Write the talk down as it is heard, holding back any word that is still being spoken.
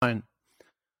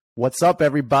What's up,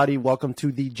 everybody? Welcome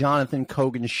to the Jonathan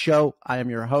Kogan Show. I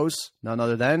am your host, none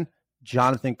other than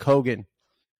Jonathan Kogan.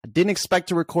 I didn't expect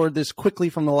to record this quickly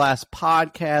from the last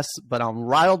podcast, but I'm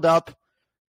riled up,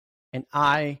 and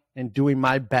I am doing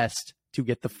my best to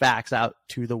get the facts out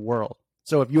to the world.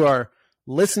 So if you are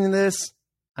listening to this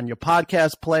on your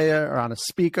podcast player or on a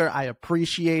speaker, I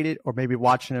appreciate it, or maybe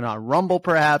watching it on Rumble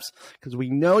perhaps, because we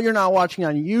know you're not watching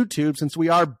on YouTube since we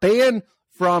are banned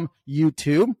from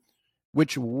YouTube,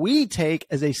 which we take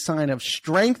as a sign of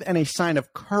strength and a sign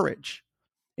of courage.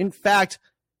 In fact,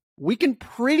 we can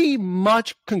pretty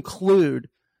much conclude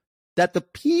that the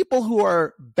people who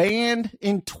are banned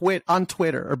on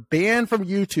Twitter or banned from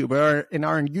YouTube or are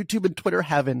in YouTube and Twitter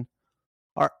heaven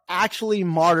are actually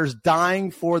martyrs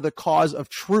dying for the cause of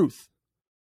truth.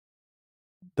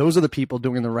 Those are the people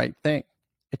doing the right thing.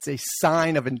 It's a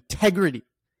sign of integrity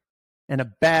and a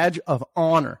badge of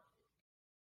honor.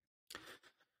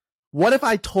 What if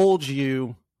I told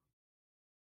you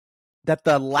that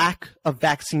the lack of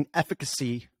vaccine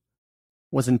efficacy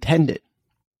was intended?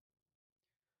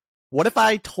 What if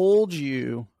I told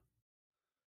you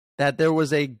that there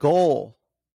was a goal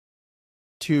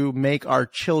to make our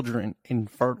children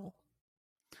infertile?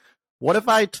 What if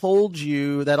I told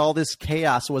you that all this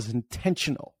chaos was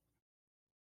intentional?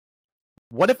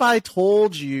 What if I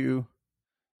told you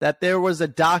that there was a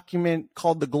document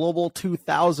called the Global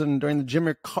 2000 during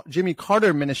the Jimmy Carter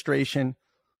administration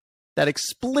that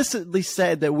explicitly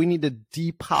said that we need to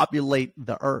depopulate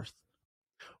the earth?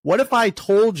 What if I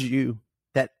told you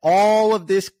that all of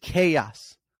this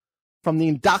chaos, from the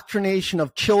indoctrination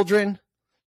of children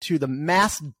to the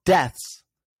mass deaths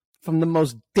from the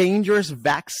most dangerous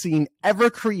vaccine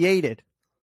ever created,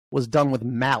 was done with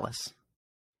malice?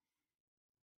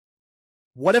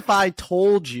 What if I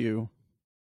told you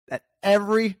that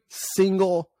every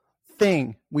single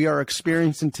thing we are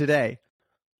experiencing today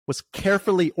was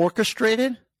carefully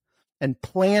orchestrated and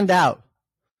planned out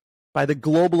by the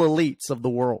global elites of the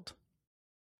world?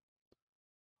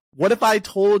 What if I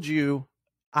told you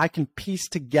I can piece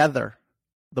together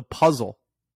the puzzle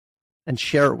and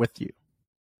share it with you?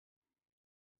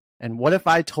 And what if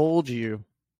I told you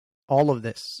all of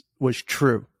this was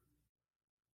true?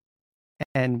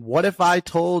 And what if I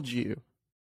told you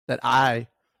that I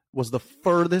was the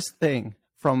furthest thing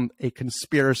from a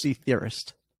conspiracy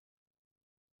theorist?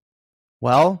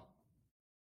 Well,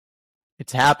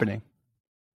 it's happening.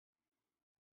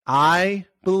 I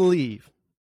believe,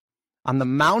 on the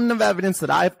mountain of evidence that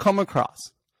I've come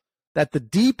across, that the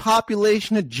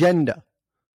depopulation agenda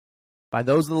by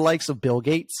those of the likes of Bill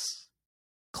Gates,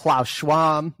 Klaus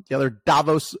Schwab, the other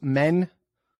Davos men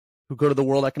who go to the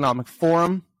World Economic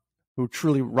Forum, who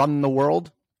truly run the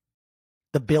world,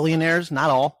 the billionaires, not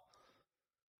all,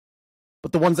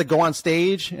 but the ones that go on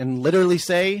stage and literally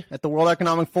say at the World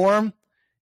Economic Forum,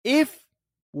 if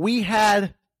we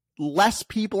had less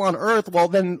people on Earth, well,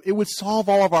 then it would solve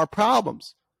all of our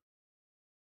problems.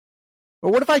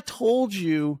 Or what if I told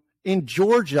you in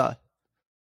Georgia,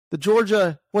 the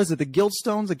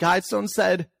Guidestones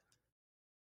said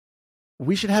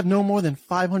we should have no more than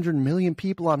 500 million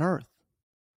people on Earth?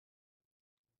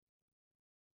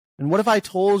 And what if I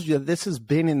told you that this has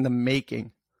been in the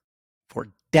making for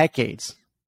decades,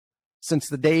 since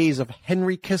the days of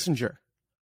Henry Kissinger,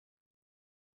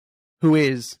 who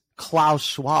is Klaus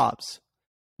Schwab's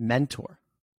mentor?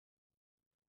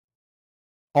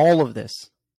 All of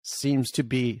this seems to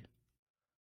be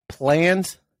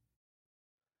planned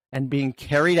and being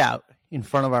carried out in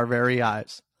front of our very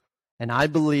eyes. And I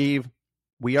believe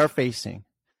we are facing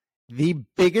the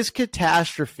biggest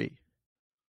catastrophe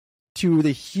to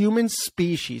the human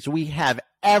species we have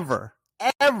ever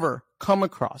come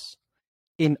across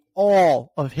in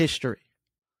all of history.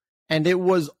 And it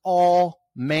was all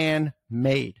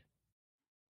man-made.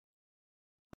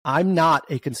 I'm not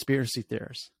a conspiracy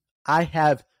theorist. I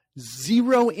have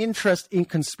zero interest in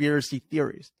conspiracy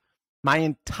theories. My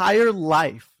entire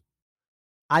life,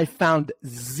 I found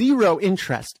zero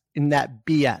interest in that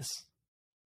BS.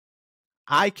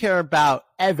 I care about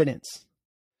evidence.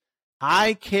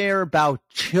 I care about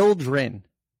children.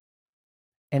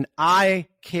 And I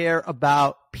care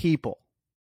about people.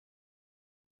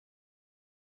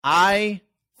 I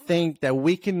think that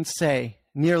we can say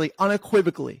nearly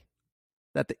unequivocally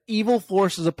that the evil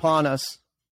forces upon us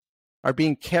are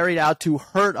being carried out to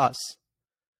hurt us,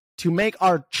 to make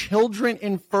our children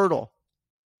infertile,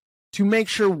 to make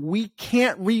sure we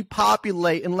can't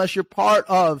repopulate unless you're part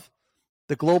of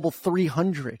the global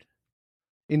 300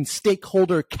 in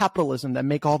stakeholder capitalism that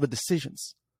make all the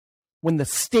decisions. When the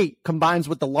state combines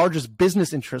with the largest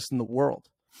business interests in the world,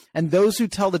 and those who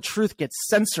tell the truth get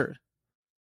censored,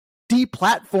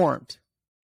 deplatformed,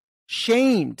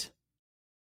 shamed,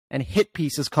 and hit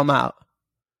pieces come out,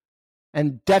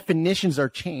 and definitions are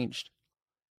changed,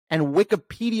 and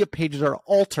Wikipedia pages are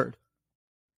altered.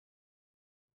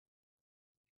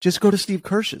 Just go to Steve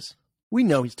Kirsch's. We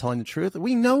know he's telling the truth.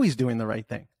 We know he's doing the right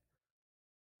thing.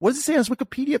 What does it say on his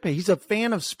Wikipedia page? He's a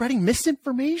fan of spreading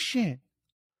misinformation.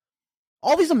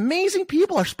 All these amazing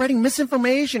people are spreading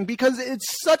misinformation because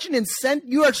it's such an incentive.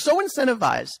 You are so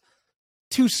incentivized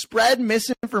to spread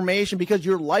misinformation because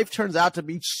your life turns out to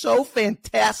be so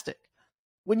fantastic.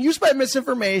 When you spread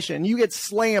misinformation, you get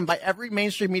slammed by every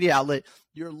mainstream media outlet.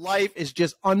 Your life is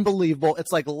just unbelievable.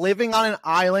 It's like living on an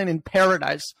island in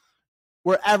paradise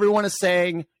where everyone is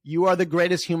saying you are the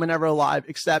greatest human ever alive,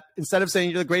 except instead of saying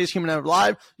you're the greatest human ever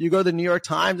alive, you go to the New York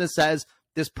Times and says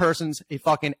this person's a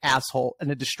fucking asshole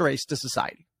and a disgrace to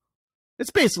society.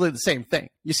 It's basically the same thing.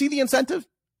 You see the incentive?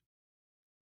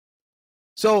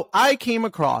 So I came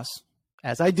across,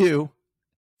 as I do,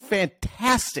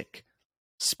 fantastic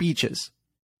speeches.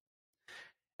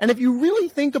 And if you really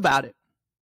think about it,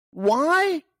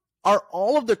 why are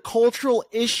all of the cultural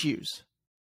issues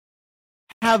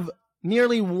have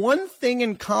nearly one thing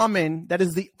in common that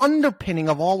is the underpinning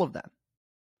of all of them?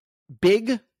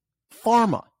 Big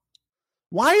pharma.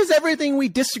 Why is everything we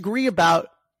disagree about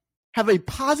have a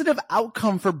positive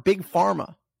outcome for big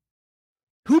pharma?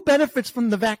 Who benefits from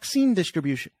the vaccine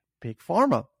distribution? Big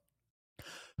pharma.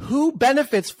 Who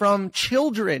benefits from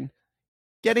children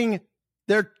getting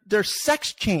their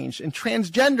sex changed and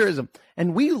transgenderism?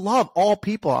 And we love all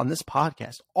people on this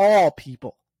podcast, all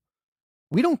people.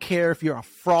 We don't care if you're a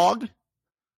frog,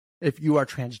 if you are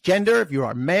transgender, if you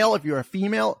are male, if you're a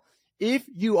female, if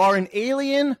you are an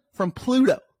alien from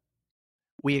Pluto.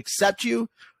 We accept you,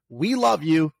 we love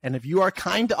you, and if you are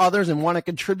kind to others and want to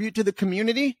contribute to the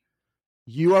community,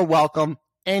 you are welcome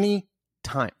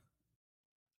anytime.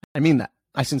 I mean that.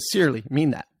 I sincerely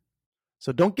mean that.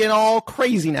 So don't get all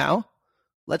crazy now.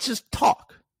 Let's just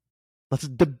talk. Let's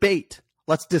debate.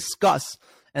 Let's discuss.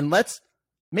 And let's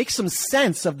make some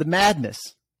sense of the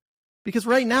madness. Because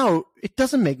right now, it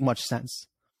doesn't make much sense.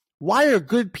 Why are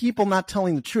good people not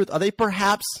telling the truth? Are they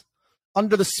perhaps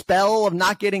under the spell of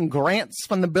not getting grants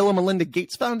from the Bill and Melinda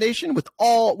Gates Foundation, which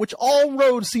all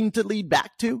roads seem to lead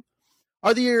back to?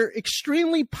 Are there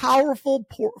extremely powerful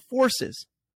forces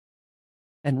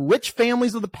and rich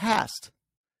families of the past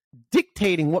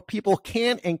dictating what people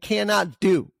can and cannot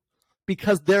do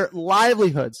because their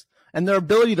livelihoods and their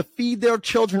ability to feed their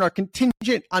children are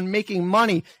contingent on making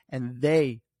money, and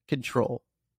they control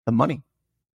the money?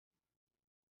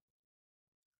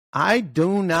 I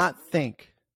do not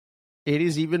think it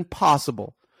is even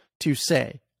possible to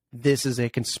say this is a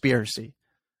conspiracy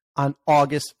on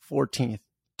August 14th,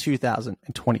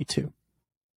 2022.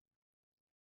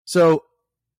 So,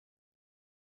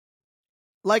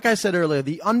 like I said earlier,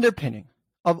 the underpinning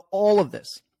of all of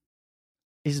this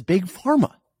is big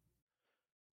pharma.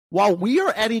 While we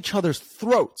are at each other's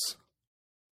throats,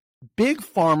 big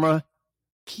pharma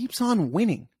keeps on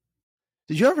winning.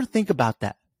 Did you ever think about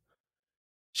that?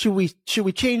 Should we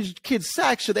change kids'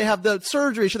 sex? Should they have the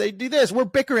surgery? Should they do this? We're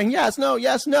bickering. Yes, no,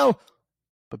 yes, no.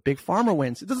 But big pharma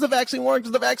wins. Does the vaccine work?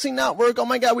 Does the vaccine not work? Oh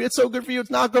my God, it's so good for you. It's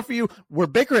not good for you. We're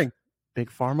bickering. Big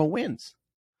pharma wins.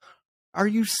 Are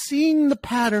you seeing the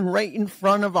pattern right in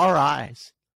front of our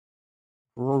eyes?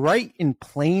 Right in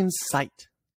plain sight.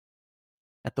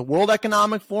 At the World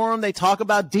Economic Forum, they talk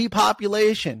about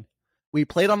depopulation. We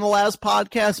played on the last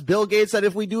podcast, Bill Gates said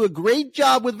if we do a great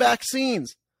job with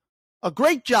vaccines,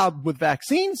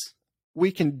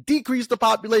 we can decrease the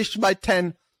population by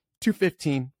 10 to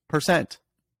 15%.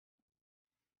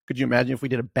 Could you imagine if we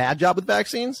did a bad job with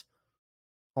vaccines?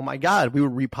 Oh my God, we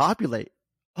would repopulate.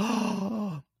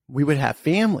 Oh, we would have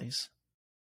families.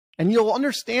 And you'll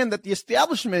understand that the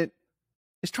establishment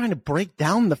is trying to break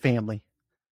down the family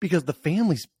because the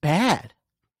family's bad.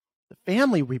 The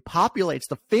family repopulates.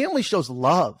 The family shows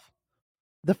love.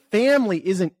 The family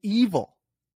isn't evil.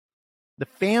 The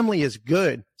family is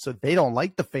good, so they don't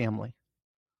like the family.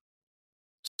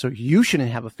 So you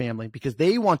shouldn't have a family because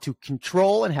they want to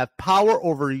control and have power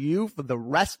over you for the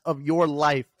rest of your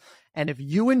life. And if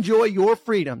you enjoy your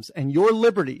freedoms and your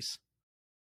liberties,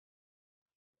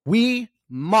 we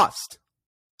must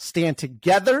stand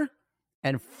together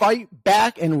and fight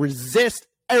back and resist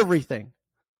everything.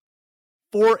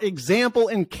 For example,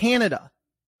 in Canada,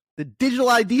 the digital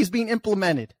ID is being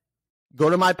implemented. Go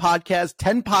to my podcast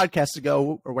 10 podcasts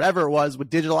ago or whatever it was with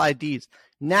digital IDs.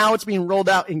 Now it's being rolled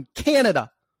out in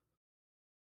Canada.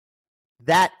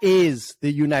 That is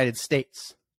the United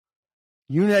States.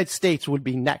 United States would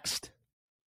be next.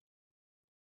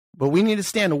 But we need to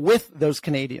stand with those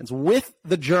Canadians, with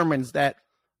the Germans that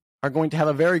are going to have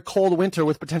a very cold winter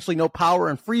with potentially no power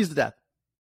and freeze to death.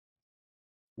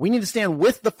 We need to stand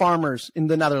with the farmers in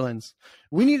the Netherlands.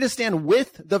 We need to stand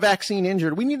with the vaccine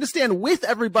injured. We need to stand with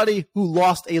everybody who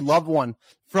lost a loved one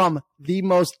from the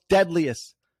most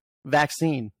deadliest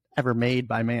vaccine ever made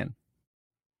by man.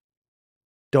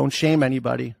 Don't shame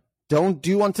anybody. Don't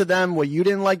do unto them what you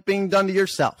didn't like being done to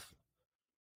yourself.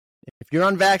 If you're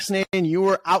unvaccinated and you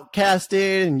were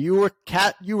outcasted and you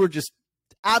were just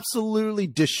absolutely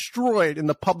destroyed in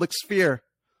the public sphere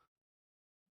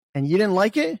and you didn't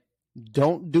like it,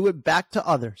 don't do it back to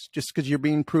others just because you're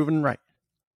being proven right.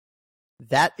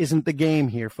 That isn't the game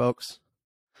here, folks.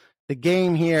 The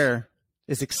game here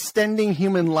is extending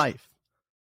human life.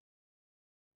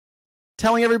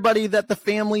 Telling everybody that the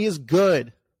family is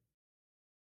good.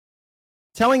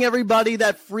 Telling everybody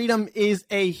that freedom is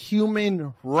a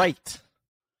human right.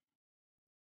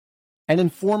 And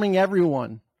informing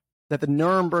everyone that the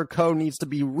Nuremberg Code needs to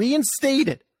be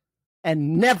reinstated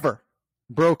and never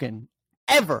broken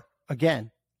ever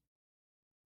again.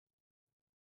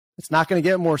 It's not going to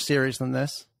get more serious than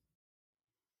this.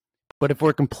 But if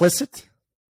we're complicit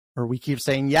or we keep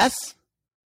saying yes,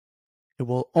 it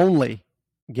will only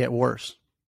get worse.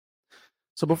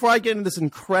 So before I get into this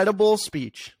incredible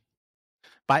speech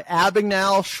by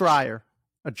Abigail Shrier,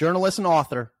 a journalist and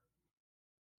author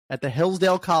at the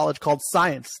Hillsdale College called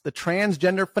Science, the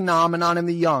Transgender Phenomenon in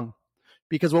the Young.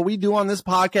 Because what we do on this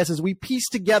podcast is we piece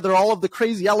together all of the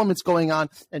crazy elements going on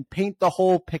and paint the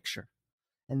whole picture.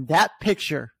 And that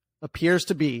picture appears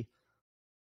to be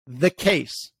the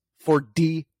case for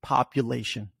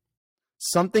depopulation.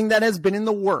 Something that has been in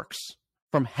the works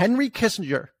from Henry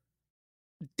Kissinger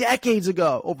decades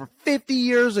ago, over 50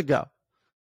 years ago,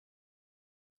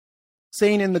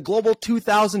 saying in the Global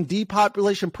 2000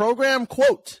 depopulation program,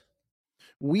 quote,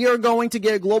 "We are going to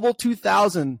get Global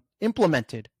 2000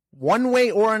 implemented one way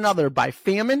or another by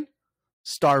famine,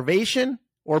 starvation,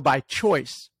 or by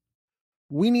choice.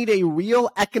 We need a real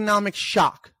economic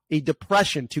shock, a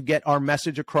depression to get our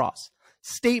message across."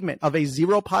 Statement of a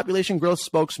zero population growth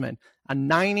spokesman on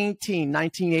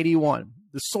 9/18/1981.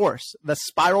 The source, the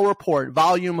Spiral Report,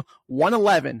 volume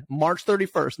 111, March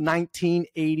 31st,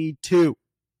 1982.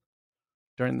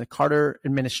 During the Carter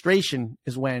administration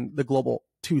is when the Global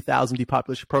 2000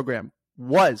 depopulation program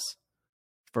was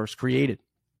first created.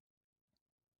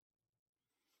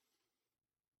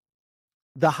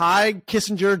 The high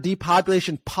Kissinger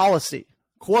depopulation policy,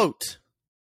 quote,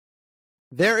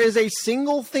 "There is a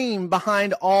single theme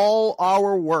behind all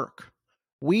our work.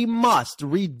 We must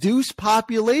reduce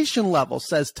population levels,"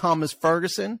 says Thomas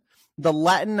Ferguson, the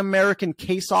Latin American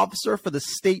case officer for the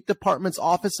State Department's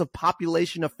Office of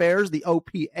Population Affairs, the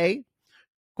OPA.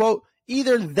 Quote,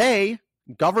 "Either they,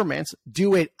 governments,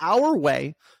 do it our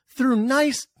way through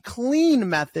nice, clean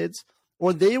methods,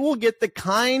 or they will get the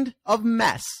kind of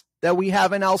mess that we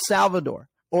have in El Salvador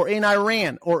or in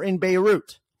Iran or in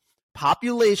Beirut.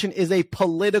 Population is a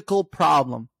political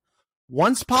problem.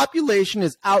 Once population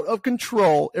is out of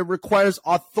control, it requires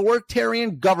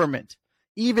authoritarian government,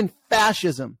 even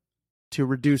fascism, to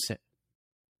reduce it."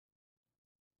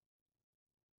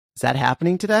 Is that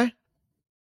happening today?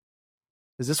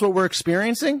 Is this what we're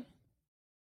experiencing?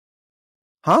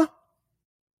 Huh?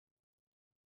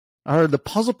 Are the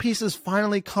puzzle pieces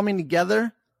finally coming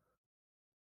together?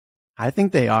 I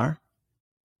think they are.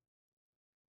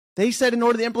 They said in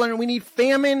order to implement it, we need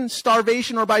famine,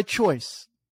 starvation, or by choice.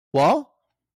 Well,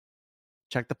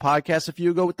 check the podcast a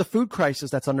few ago with the food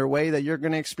crisis that's underway that you're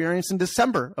going to experience in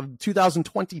December of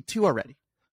 2022 already.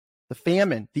 The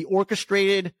famine, the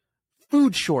orchestrated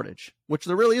food shortage, which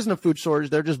there really isn't a food shortage.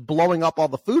 They're just blowing up all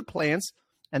the food plants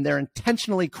and they're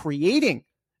intentionally creating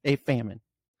a famine.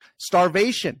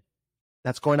 Starvation,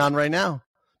 that's going on right now.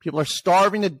 People are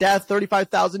starving to death,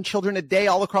 35,000 children a day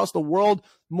all across the world.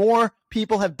 More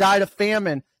people have died of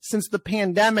famine since the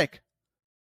pandemic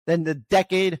than the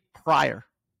decade prior.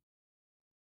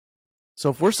 So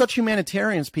if we're such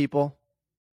humanitarians, people,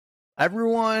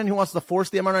 everyone who wants to force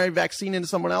the mRNA vaccine into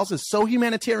someone else is so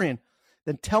humanitarian,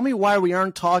 then tell me why we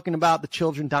aren't talking about the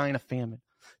children dying of famine.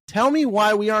 Tell me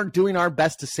why we aren't doing our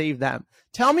best to save them.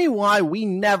 Tell me why we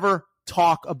never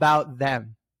talk about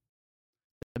them.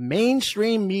 The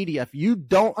mainstream media, if you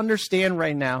don't understand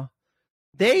right now,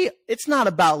 it's not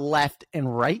about left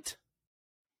and right.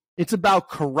 It's about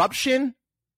corruption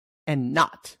and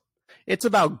not. It's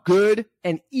about good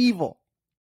and evil.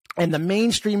 And the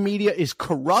mainstream media is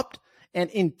corrupt and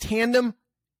in tandem,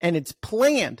 and it's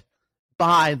planned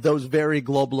by those very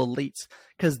global elites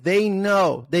because they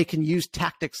know they can use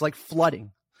tactics like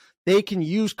flooding. They can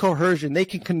use coercion. They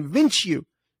can convince you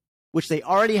which they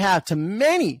already have, to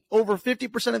many, over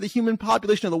 50% of the human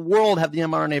population of the world have the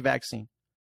mRNA vaccine,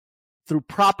 through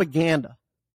propaganda.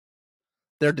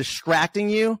 They're distracting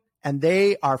you, and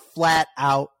they are flat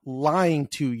out lying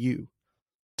to you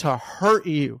to hurt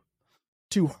you,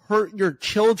 to hurt your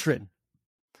children.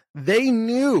 They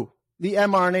knew the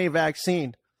mRNA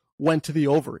vaccine went to the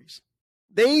ovaries.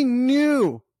 They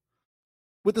knew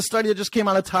with the study that just came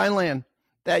out of Thailand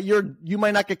that you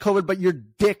might not get COVID, but your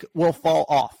dick will fall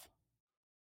off.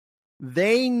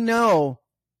 They know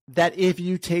that if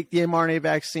you take the mRNA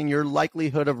vaccine, your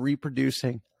likelihood of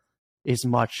reproducing is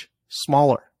much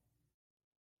smaller.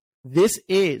 This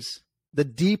is the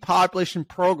depopulation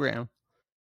program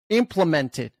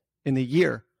implemented in the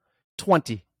year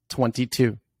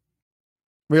 2022.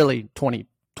 Really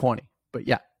 2020, but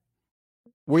yeah.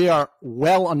 We are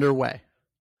well underway.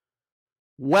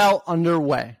 Well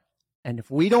underway. And if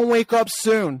we don't wake up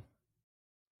soon,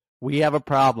 we have a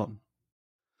problem.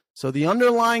 So the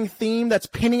underlying theme that's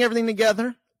pinning everything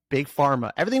together, Big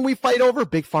Pharma. Everything we fight over,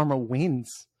 Big Pharma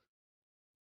wins.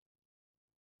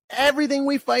 Everything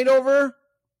we fight over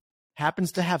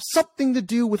happens to have something to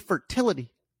do with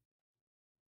fertility.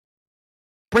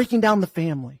 Breaking down the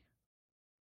family.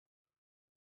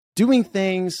 Doing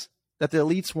things that the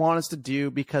elites want us to do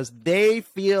because they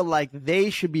feel like they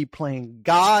should be playing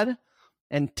God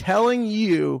and telling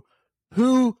you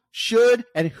who should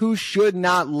and who should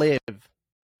not live.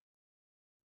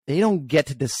 They don't get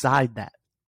to decide that.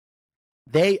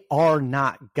 They are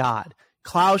not God.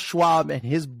 Klaus Schwab and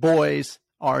his boys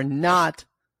are not,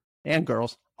 and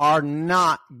girls, are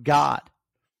not God.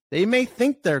 They may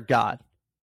think they're God,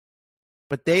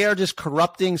 but they are just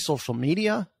corrupting social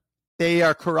media. They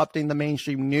are corrupting the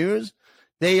mainstream news.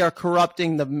 They are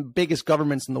corrupting the biggest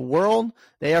governments in the world.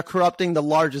 They are corrupting the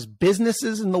largest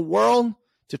businesses in the world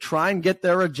to try and get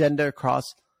their agenda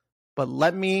across. But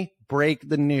let me break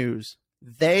the news.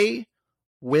 They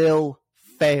will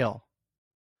fail.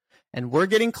 And we're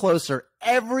getting closer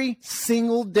every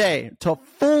single day to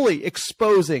fully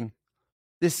exposing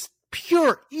this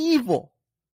pure evil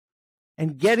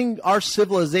and getting our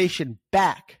civilization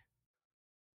back.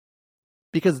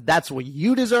 Because that's what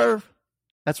you deserve.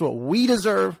 That's what we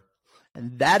deserve.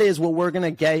 And that is what we're going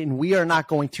to get. And we are not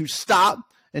going to stop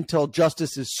until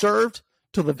justice is served,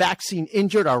 till the vaccine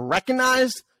injured are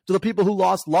recognized, till the people who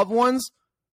lost loved ones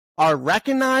are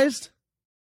recognized,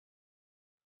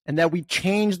 and that we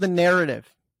change the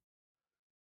narrative.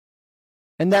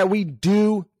 And that we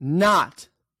do not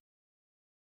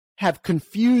have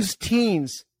confused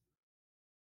teens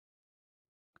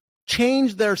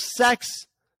change their sex,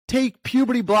 take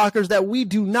puberty blockers that we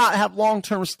do not have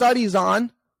long-term studies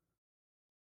on,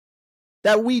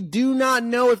 that we do not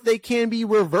know if they can be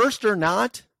reversed or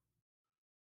not,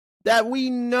 that we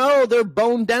know their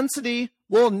bone density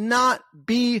will not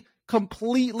be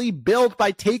completely built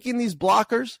by taking these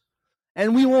blockers,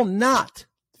 and we will not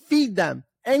feed them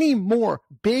any more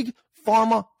big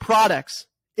pharma products,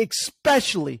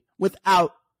 especially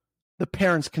without the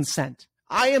parents' consent.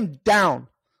 I am down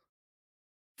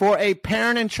for a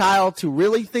parent and child to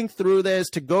really think through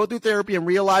this, to go through therapy and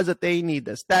realize that they need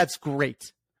this. That's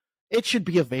great. It should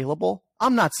be available.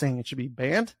 I'm not saying it should be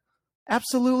banned.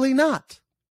 Absolutely not.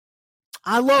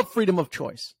 I love freedom of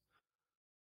choice.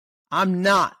 I'm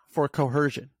not for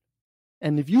coercion.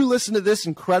 And if you listen to this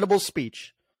incredible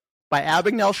speech by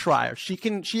Abigail Shrier,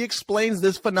 she explains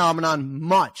this phenomenon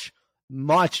much,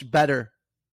 much better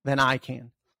than I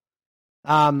can.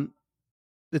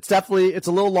 It's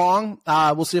a little long.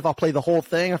 We'll see if I'll play the whole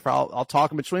thing, if I'll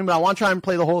talk in between, but I want to try and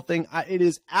play the whole thing. It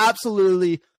is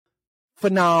absolutely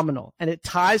phenomenal. And it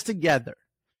ties together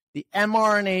the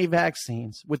mRNA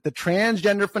vaccines with the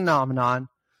transgender phenomenon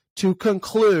to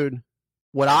conclude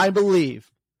what I believe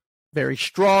very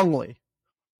strongly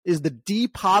is the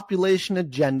depopulation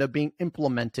agenda being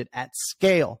implemented at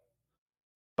scale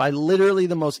by literally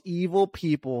the most evil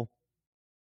people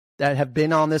that have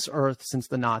been on this earth since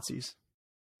the Nazis.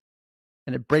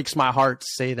 And it breaks my heart to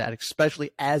say that,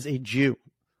 especially as a Jew.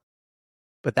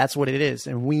 But that's what it is,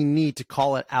 and we need to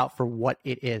call it out for what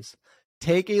it is.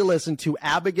 Take a listen to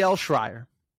Abigail Shrier.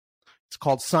 It's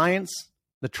called Science,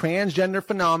 the Transgender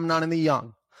Phenomenon in the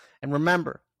Young. And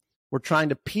remember, we're trying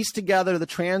to piece together the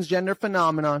transgender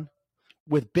phenomenon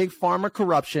with big pharma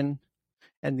corruption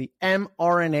and the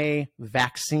mRNA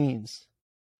vaccines.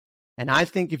 And I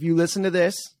think if you listen to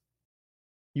this,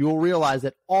 you will realize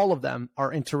that all of them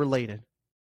are interrelated.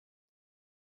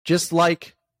 Just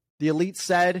like the elite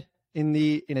said in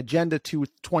Agenda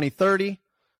 2030,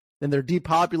 in their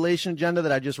depopulation agenda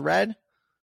that I just read,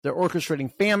 they're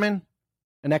orchestrating famine,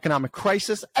 an economic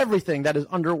crisis, everything that is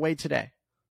underway today.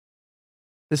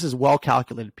 This is well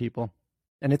calculated, people,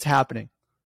 and it's happening.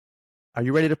 Are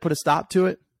you ready to put a stop to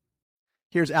it?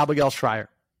 Here's Abigail Shrier.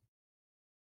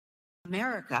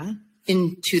 America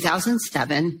in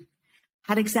 2007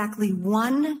 had exactly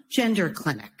one gender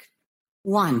clinic.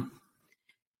 One.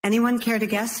 Anyone care to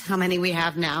guess how many we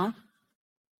have now?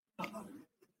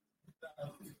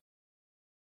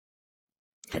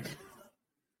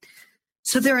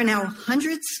 So there are now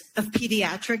hundreds of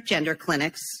pediatric gender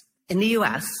clinics in the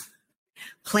U.S.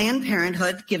 Planned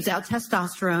Parenthood gives out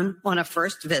testosterone on a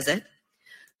first visit.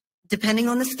 Depending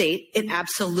on the state, it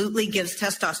absolutely gives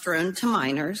testosterone to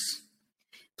minors.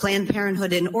 Planned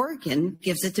Parenthood in Oregon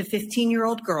gives it to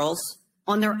 15-year-old girls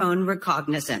on their own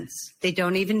recognizance. They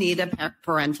don't even need a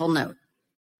parental note.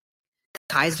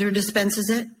 Kaiser dispenses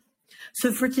it.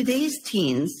 So for today's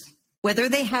teens, whether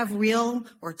they have real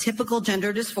or typical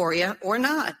gender dysphoria or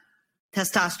not,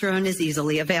 testosterone is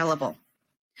easily available.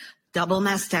 Double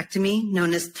mastectomy,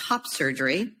 known as top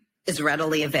surgery, is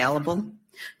readily available.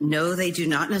 No, they do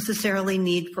not necessarily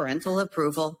need parental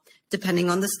approval, depending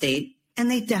on the state, and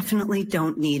they definitely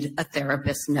don't need a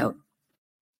therapist note.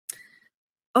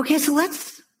 Okay, so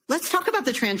let's talk about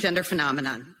the transgender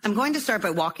phenomenon. I'm going to start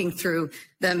by walking through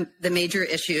the major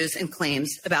issues and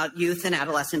claims about youth and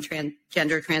adolescent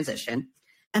gender transition,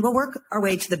 and we'll work our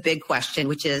way to the big question,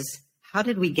 which is, how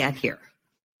did we get here?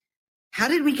 How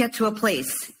did we get to a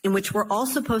place in which we're all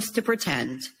supposed to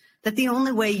pretend that the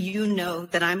only way you know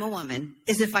that I'm a woman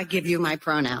is if I give you my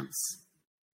pronouns?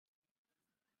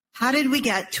 How did we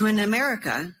get to an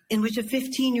America in which a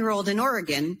 15-year-old in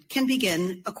Oregon can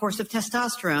begin a course of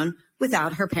testosterone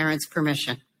without her parents'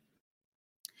 permission?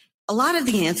 A lot of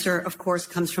the answer, of course,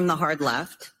 comes from the hard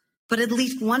left, but at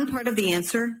least one part of the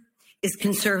answer is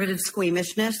conservative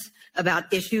squeamishness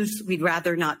about issues we'd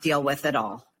rather not deal with at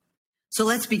all. So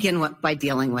let's begin by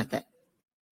dealing with it.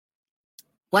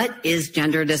 What is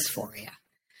gender dysphoria?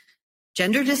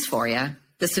 Gender dysphoria,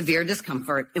 the severe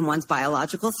discomfort in one's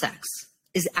biological sex,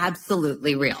 is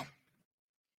absolutely real.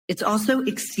 It's also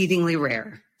exceedingly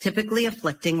rare, typically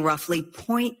afflicting roughly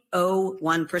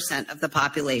 0.01% of the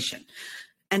population,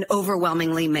 and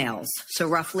overwhelmingly males, so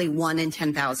roughly 1 in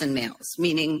 10,000 males,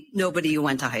 meaning nobody you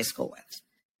went to high school with.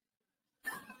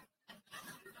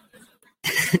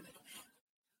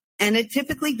 And it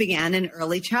typically began in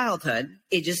early childhood,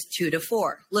 ages 2 to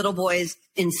 4. Little boys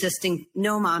insisting,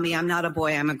 no, mommy, I'm not a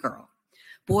boy, I'm a girl.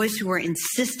 Boys who were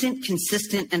insistent,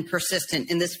 consistent, and persistent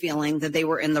in this feeling that they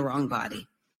were in the wrong body.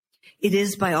 It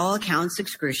is, by all accounts,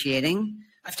 excruciating.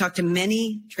 I've talked to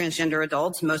many transgender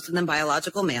adults, most of them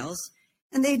biological males,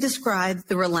 and they describe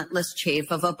the relentless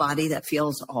chafe of a body that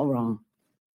feels all wrong.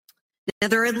 Now,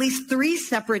 there are at least 3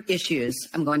 separate issues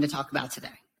I'm going to talk about today.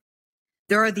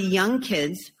 There are the young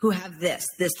kids who have this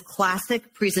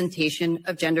classic presentation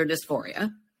of gender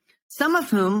dysphoria, some of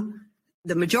whom,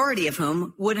 the majority of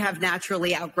whom, would have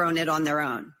naturally outgrown it on their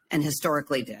own and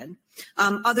historically did.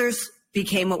 Others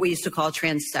became what we used to call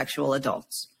transsexual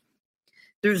adults.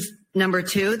 There's number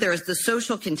 2, there's the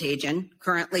social contagion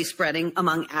currently spreading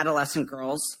among adolescent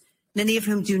girls, many of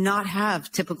whom do not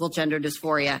have typical gender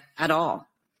dysphoria at all.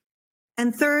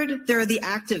 And third, there are the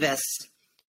activists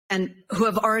and who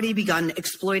have already begun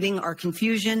exploiting our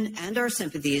confusion and our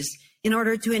sympathies in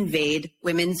order to invade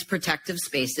women's protective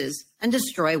spaces and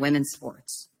destroy women's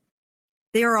sports.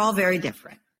 They are all very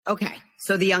different. Okay,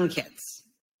 so the young kids.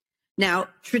 Now,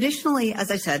 traditionally, as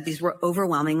I said, these were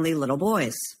overwhelmingly little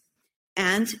boys.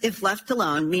 And if left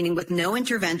alone, meaning with no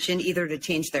intervention either to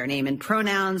change their name and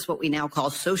pronouns, what we now call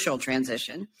social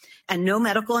transition, and no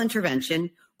medical intervention,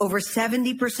 over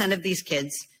 70% of these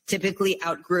kids typically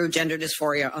outgrew gender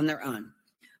dysphoria on their own.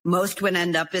 Most would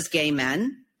end up as gay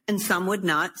men, and some would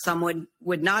not. Some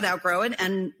would not outgrow it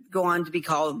and go on to be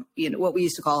called, what we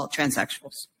used to call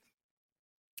transsexuals.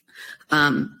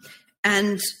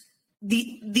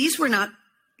 These were not,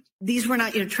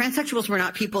 transsexuals were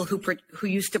not people who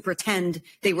used to pretend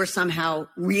they were somehow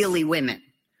really women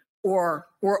or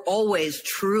were always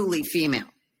truly female.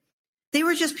 They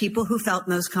were just people who felt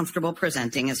most comfortable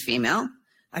presenting as female.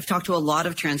 I've talked to a lot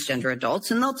of transgender adults,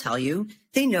 and they'll tell you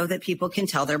they know that people can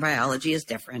tell their biology is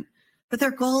different, but their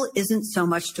goal isn't so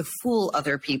much to fool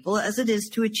other people as it is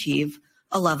to achieve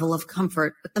a level of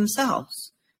comfort with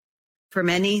themselves. For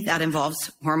many, that involves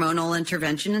hormonal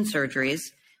intervention and surgeries,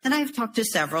 and I've talked to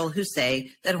several who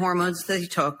say that hormones they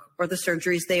took or the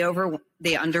surgeries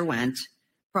they underwent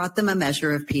brought them a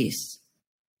measure of peace.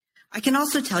 I can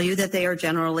also tell you that they are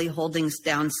generally holding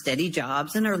down steady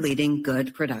jobs and are leading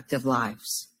good, productive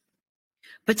lives.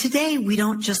 But today, we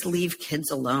don't just leave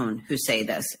kids alone who say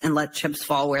this and let chips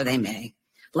fall where they may,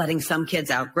 letting some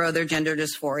kids outgrow their gender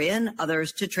dysphoria and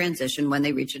others to transition when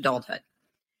they reach adulthood.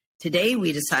 Today,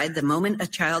 we decide the moment a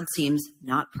child seems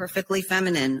not perfectly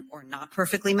feminine or not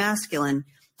perfectly masculine,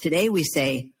 today we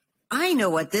say, I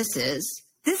know what this is.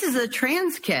 This is a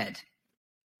trans kid.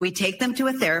 We take them to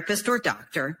a therapist or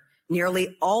doctor,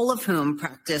 nearly all of whom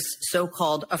practice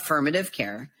so-called affirmative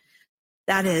care.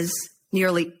 That is,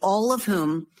 nearly all of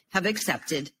whom have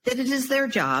accepted that it is their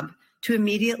job to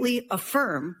immediately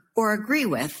affirm or agree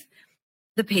with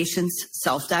the patient's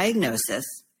self-diagnosis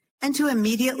and to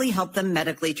immediately help them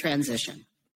medically transition.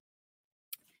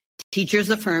 Teachers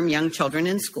affirm young children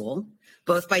in school,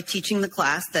 both by teaching the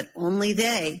class that only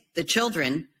they, the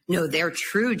children, know their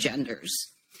true genders,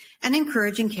 and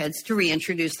encouraging kids to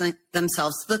reintroduce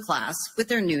themselves to the class with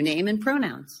their new name and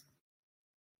pronouns.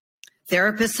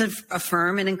 Therapists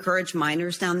affirm and encourage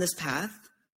minors down this path,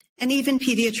 and even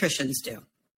pediatricians do.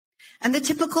 And the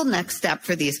typical next step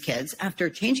for these kids after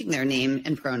changing their name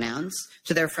and pronouns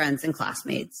to their friends and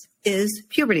classmates is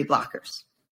puberty blockers.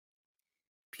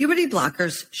 Puberty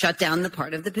blockers shut down the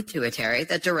part of the pituitary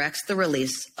that directs the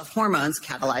release of hormones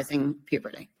catalyzing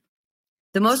puberty.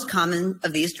 The most common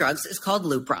of these drugs is called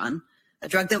Lupron, a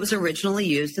drug that was originally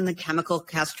used in the chemical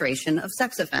castration of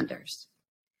sex offenders.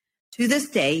 To this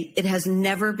day, it has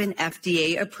never been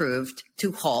FDA approved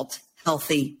to halt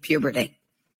healthy puberty.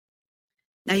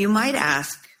 Now, you might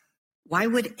ask, why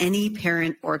would any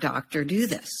parent or doctor do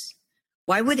this?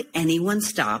 Why would anyone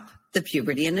stop the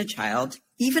puberty in a child,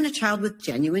 even a child with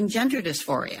genuine gender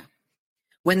dysphoria,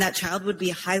 when that child would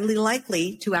be highly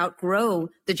likely to outgrow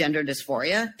the gender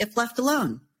dysphoria if left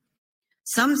alone?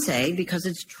 Some say because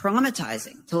it's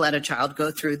traumatizing to let a child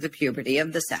go through the puberty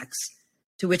of the sex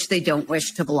to which they don't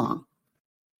wish to belong.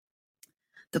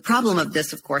 The problem of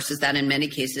this, of course, is that in many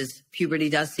cases, puberty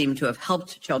does seem to have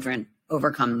helped children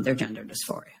overcome their gender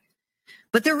dysphoria.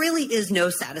 But there really is no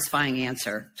satisfying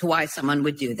answer to why someone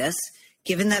would do this,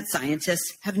 given that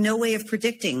scientists have no way of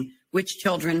predicting which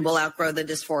children will outgrow the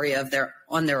dysphoria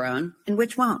on their own and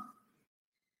which won't.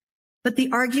 But the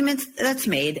argument that's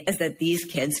made is that these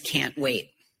kids can't wait.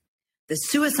 The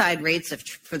suicide rates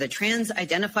for the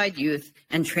trans-identified youth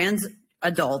and trans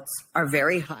adults are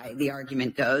very high, the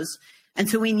argument goes. And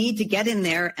so we need to get in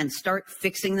there and start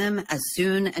fixing them as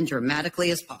soon and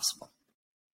dramatically as possible.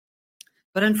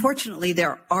 But unfortunately,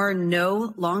 there are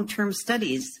no long-term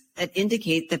studies that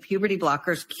indicate that puberty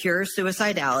blockers cure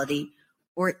suicidality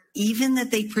or even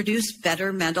that they produce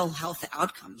better mental health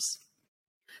outcomes.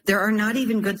 There are not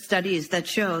even good studies that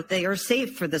show they are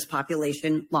safe for this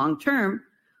population long-term,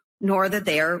 nor that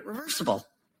they are reversible.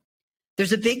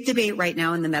 There's a big debate right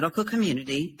now in the medical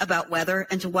community about whether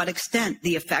and to what extent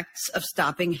the effects of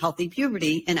stopping healthy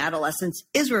puberty in adolescence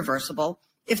is reversible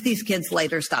if these kids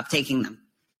later stop taking them.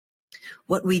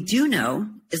 What we do know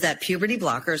is that puberty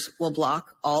blockers will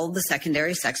block all the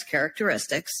secondary sex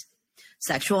characteristics,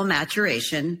 sexual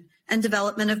maturation, and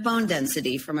development of bone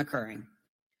density from occurring.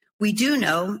 We do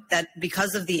know that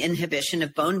because of the inhibition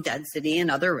of bone density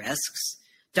and other risks,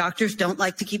 doctors don't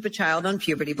like to keep a child on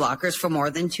puberty blockers for more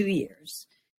than 2 years.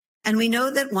 And we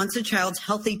know that once a child's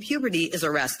healthy puberty is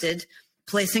arrested,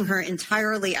 placing her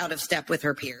entirely out of step with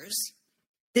her peers,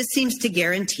 this seems to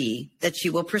guarantee that she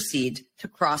will proceed to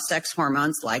cross-sex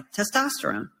hormones like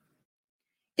testosterone.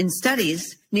 In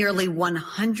studies, nearly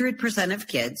 100% of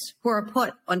kids who are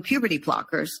put on puberty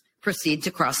blockers proceed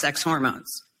to cross-sex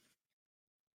hormones.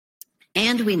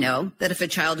 And we know that if a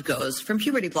child goes from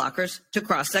puberty blockers to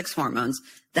cross-sex hormones,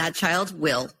 that child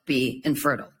will be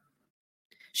infertile.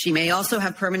 She may also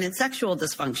have permanent sexual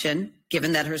dysfunction,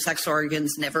 given that her sex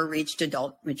organs never reached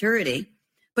adult maturity,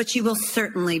 but she will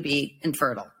certainly be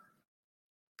infertile.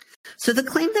 So the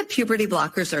claim that puberty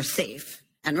blockers are safe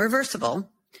and reversible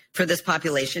for this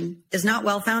population is not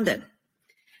well-founded.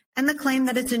 And the claim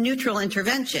that it's a neutral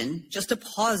intervention, just a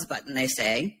pause button, they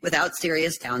say, without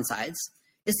serious downsides,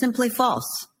 is simply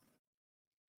false.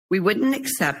 We wouldn't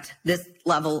accept this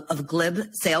level of glib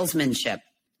salesmanship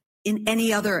in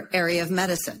any other area of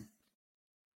medicine.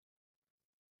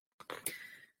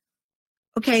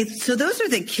 Okay, so those are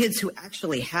the kids who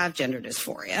actually have gender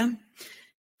dysphoria.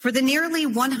 For the nearly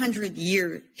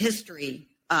 100-year history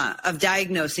of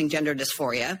diagnosing gender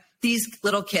dysphoria, these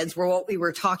little kids were what we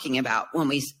were talking about when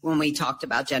we talked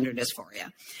about gender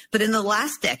dysphoria. But in the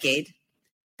last decade,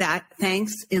 that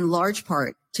thanks in large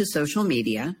part to social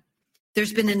media,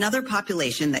 there's been another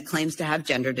population that claims to have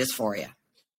gender dysphoria.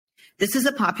 This is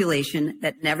a population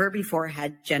that never before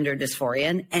had gender dysphoria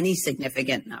in any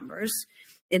significant numbers.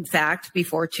 In fact,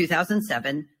 before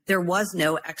 2007, there was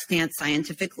no extant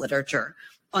scientific literature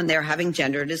on their having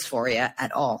gender dysphoria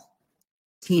at all.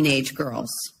 Teenage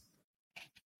girls.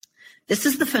 This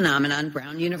is the phenomenon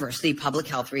Brown University public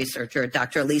health researcher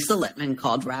Dr. Lisa Littman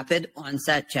called rapid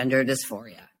onset gender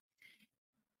dysphoria.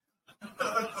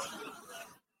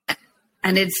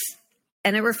 And it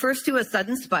refers to a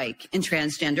sudden spike in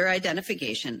transgender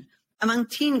identification among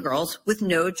teen girls with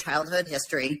no childhood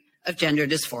history of gender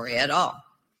dysphoria at all.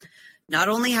 Not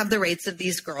only have the rates of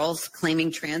these girls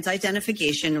claiming trans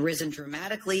identification risen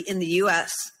dramatically in the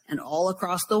US and all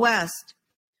across the West,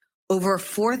 over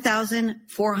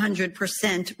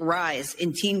 4,400% rise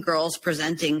in teen girls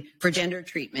presenting for gender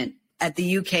treatment at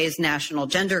the UK's National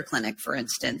Gender Clinic, for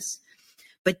instance.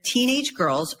 But teenage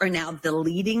girls are now the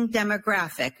leading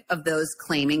demographic of those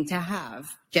claiming to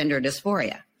have gender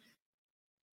dysphoria.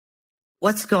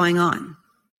 What's going on?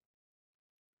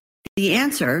 The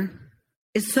answer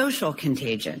is social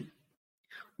contagion.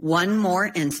 One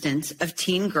more instance of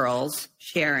teen girls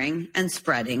sharing and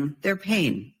spreading their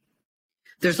pain.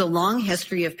 There's a long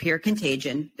history of peer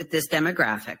contagion with this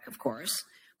demographic, of course.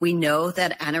 We know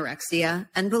that anorexia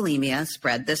and bulimia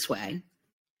spread this way.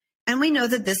 And we know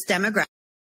that this demographic.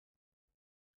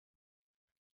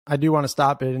 I do want to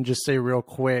stop it and just say real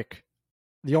quick,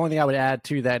 the only thing I would add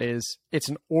to that is it's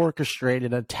an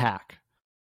orchestrated attack.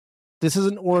 This is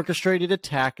an orchestrated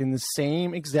attack in the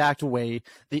same exact way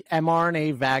the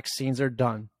mRNA vaccines are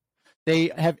done.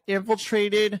 They have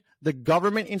infiltrated the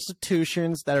government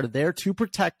institutions that are there to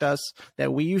protect us,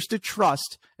 that we used to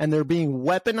trust, and they're being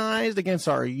weaponized against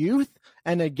our youth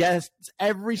and against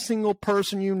every single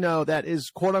person you know that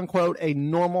is, quote unquote, a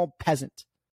normal peasant.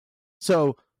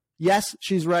 So, yes,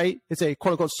 she's right. It's a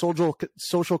quote unquote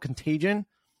social contagion,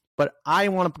 but I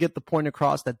want to get the point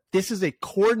across that this is a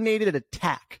coordinated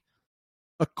attack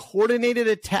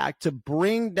to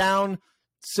bring down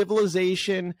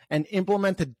civilization and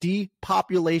implement the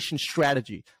depopulation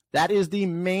strategy. That is the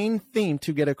main theme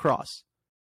to get across.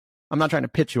 I'm not trying to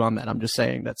pitch you on that. I'm just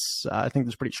saying that's, I think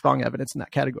there's pretty strong evidence in that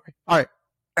category. All right.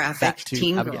 Graphic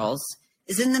teen girls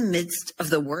is in the midst of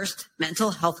the worst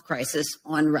mental health crisis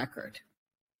on record,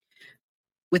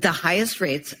 with the highest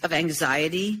rates of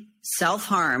anxiety,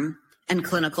 self-harm, and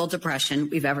clinical depression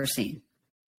we've ever seen.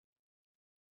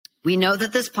 We know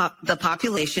that the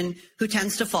population who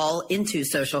tends to fall into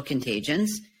social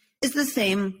contagions is the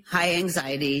same high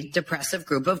anxiety, depressive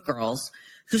group of girls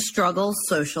who struggle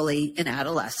socially in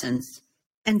adolescence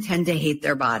and tend to hate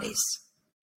their bodies.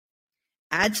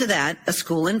 Add to that a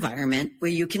school environment where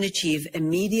you can achieve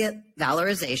immediate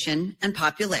valorization and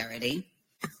popularity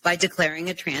by declaring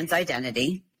a trans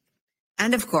identity,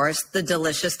 and of course, the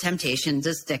delicious temptation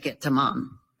to stick it to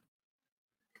mom.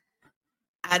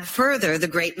 Add further the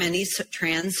great many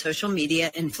trans social media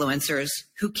influencers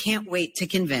who can't wait to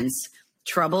convince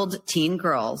troubled teen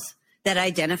girls that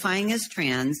identifying as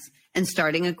trans and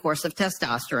starting a course of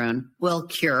testosterone will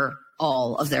cure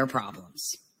all of their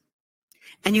problems.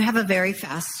 And you have a very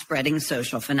fast-spreading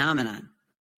social phenomenon.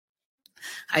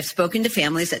 I've spoken to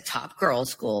families at top girls'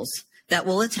 schools that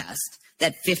will attest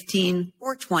that 15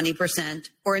 or 20%,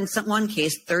 or in one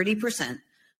case, 30%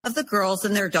 of the girls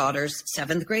in their daughter's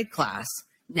 7th grade class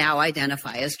now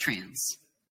identify as trans.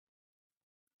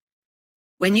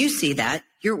 When you see that,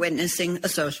 you're witnessing a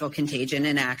social contagion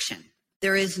in action.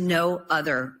 There is no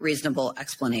other reasonable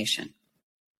explanation.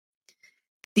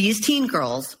 These teen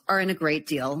girls are in a great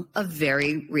deal of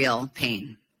very real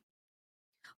pain.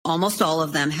 Almost all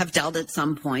of them have dealt at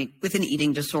some point with an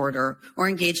eating disorder or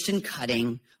engaged in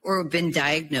cutting or been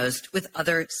diagnosed with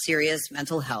other serious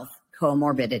mental health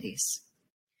comorbidities.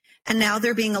 And now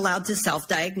they're being allowed to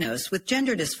self-diagnose with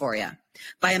gender dysphoria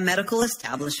by a medical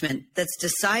establishment that's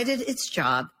decided its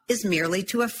job is merely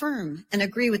to affirm and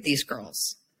agree with these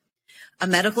girls. A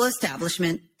medical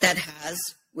establishment that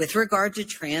has, with regard to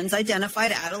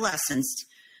trans-identified adolescents,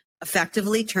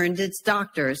 effectively turned its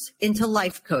doctors into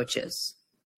life coaches.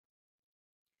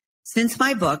 Since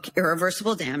my book,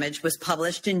 Irreversible Damage, was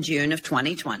published in June of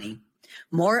 2020,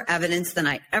 more evidence than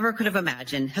I ever could have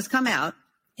imagined has come out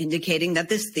indicating that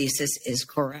this thesis is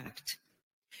correct.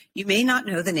 You may not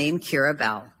know the name Keira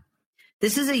Bell.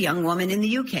 This is a young woman in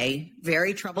the UK,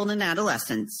 very troubled in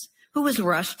adolescence, who was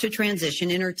rushed to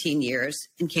transition in her teen years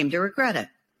and came to regret it.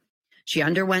 She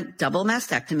underwent double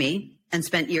mastectomy and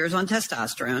spent years on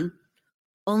testosterone,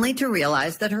 only to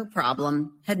realize that her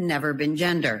problem had never been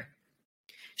gender.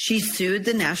 She sued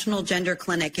the National Gender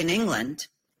Clinic in England,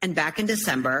 and back in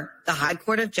December, the High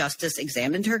Court of Justice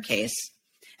examined her case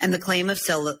and the claim of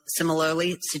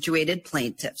similarly situated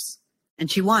plaintiffs, and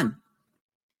she won.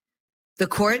 The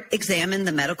court examined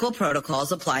the medical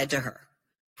protocols applied to her,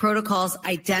 protocols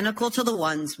identical to the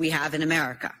ones we have in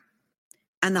America,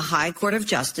 and the High Court of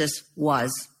Justice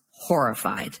was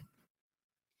horrified.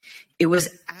 It was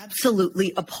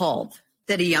absolutely appalled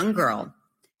that a young girl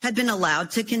had been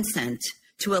allowed to consent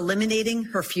to eliminating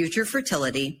her future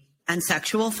fertility and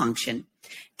sexual function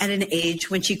at an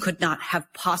age when she could not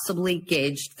have possibly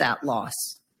gauged that loss.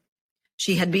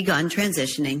 She had begun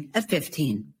transitioning at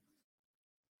 15.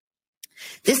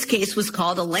 This case was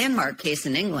called a landmark case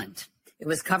in England. It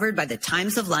was covered by the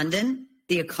Times of London,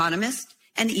 The Economist,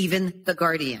 and even The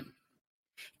Guardian.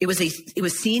 It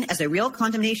was seen as a real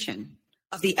condemnation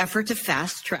of the effort to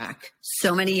fast track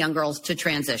so many young girls to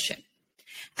transition.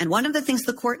 And one of the things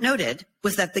the court noted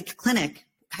was that the clinic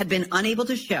had been unable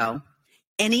to show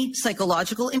any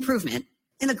psychological improvement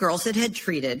in the girls it had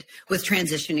treated with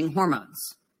transitioning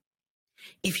hormones.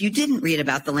 If you didn't read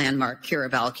about the landmark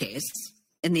Curabell case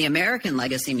in the American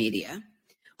legacy media,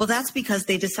 well, that's because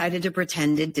they decided to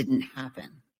pretend it didn't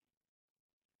happen.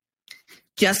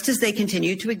 Just as they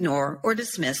continue to ignore or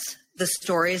dismiss the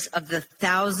stories of the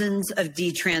thousands of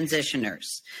detransitioners.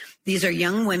 These are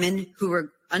young women who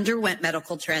underwent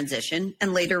medical transition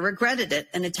and later regretted it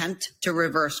and attempt to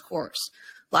reverse course.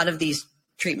 A lot of these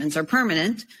treatments are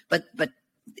permanent, but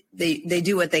they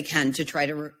do what they can to try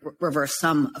to reverse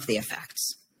some of the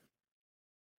effects.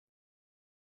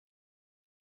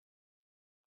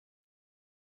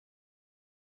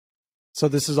 So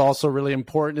this is also really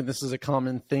important, and this is a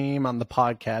common theme on the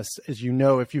podcast, as you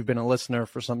know, if you've been a listener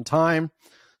for some time,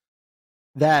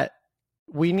 that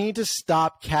we need to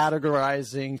stop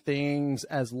categorizing things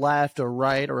as left or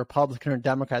right or Republican or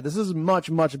Democrat. This is much,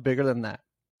 much bigger than that.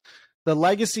 The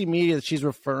legacy media that she's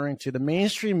referring to, the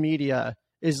mainstream media,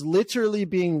 is literally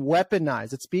being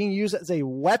weaponized. It's being used as a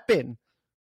weapon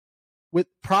with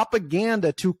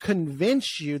propaganda to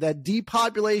convince you that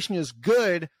depopulation is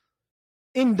good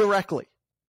indirectly.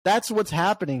 That's what's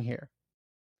happening here.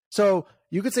 So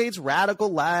you could say it's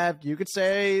radical left. You could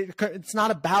say it's not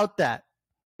about that.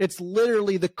 It's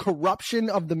literally the corruption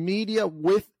of the media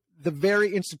with the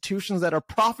very institutions that are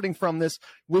profiting from this,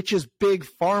 which is big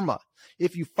pharma.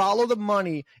 If you follow the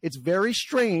money, it's very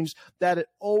strange that it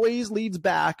always leads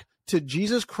back to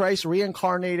Jesus Christ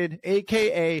reincarnated,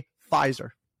 aka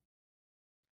Pfizer.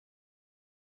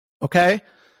 Okay?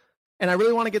 And I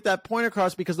really want to get that point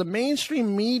across because the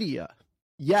mainstream media,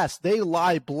 yes, they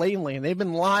lie blatantly, and they've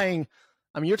been lying.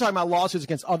 I mean, you're talking about lawsuits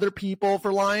against other people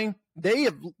for lying. They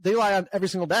lie on every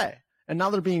single day, and now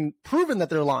they're being proven that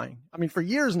they're lying. I mean, for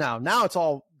years now. Now it's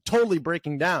all totally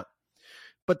breaking down.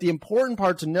 But the important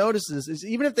part to notice is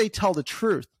even if they tell the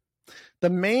truth,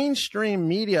 the mainstream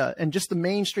media and just the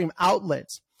mainstream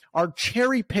outlets are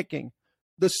cherry picking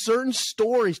the certain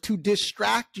stories to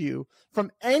distract you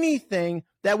from anything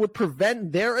that would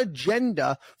prevent their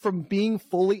agenda from being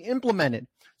fully implemented.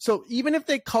 So even if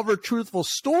they cover truthful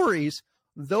stories,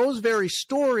 those very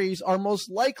stories are most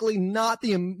likely not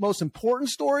the most important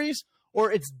stories,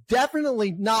 or it's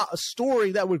definitely not a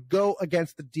story that would go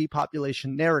against the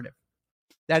depopulation narrative.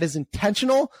 That is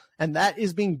intentional, and that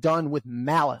is being done with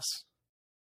malice.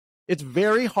 It's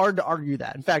very hard to argue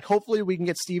that. In fact, hopefully we can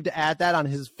get Steve to add that on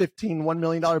his $1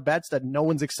 million bets that no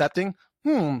one's accepting.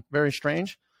 Very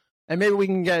strange. And maybe we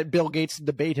can get Bill Gates to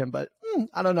debate him, but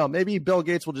I don't know. Maybe Bill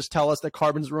Gates will just tell us that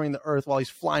carbon's ruining the earth while he's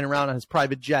flying around on his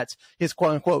private jets, his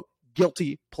quote-unquote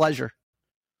guilty pleasure.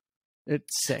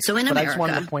 It's sick. So in but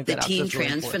America, the out. teen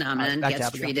trans phenomenon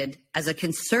gets treated as a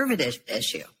conservative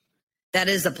issue. That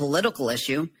is a political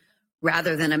issue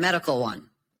rather than a medical one.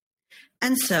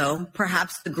 And so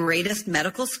perhaps the greatest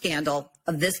medical scandal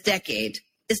of this decade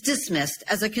is dismissed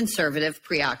as a conservative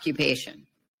preoccupation.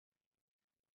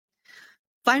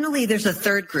 Finally, there's a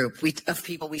third group of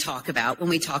people we talk about when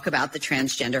we talk about the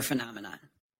transgender phenomenon.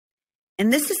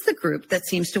 And this is the group that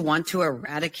seems to want to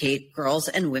eradicate girls'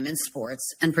 and women's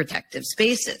sports and protective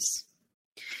spaces.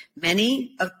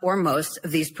 Many or most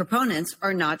of these proponents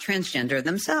are not transgender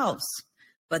themselves,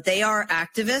 but they are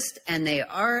activists and they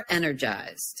are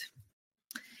energized.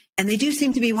 And they do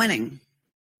seem to be winning.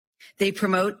 They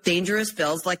promote dangerous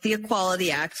bills like the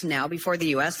Equality Act, now before the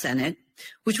U.S. Senate,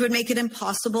 which would make it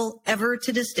impossible ever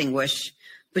to distinguish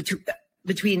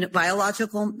between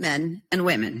biological men and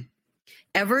women,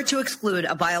 ever to exclude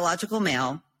a biological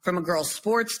male from a girl's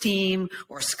sports team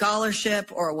or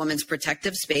scholarship or a woman's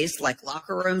protective space like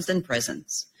locker rooms and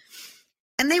prisons.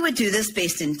 And they would do this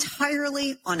based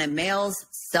entirely on a male's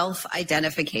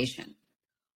self-identification.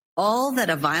 All that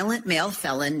a violent male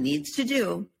felon needs to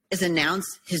do is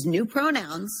announce his new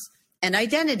pronouns and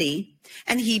identity,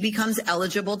 and he becomes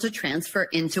eligible to transfer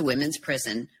into women's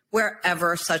prison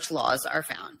wherever such laws are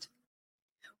found.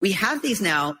 We have these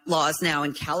laws now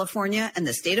in California and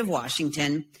the state of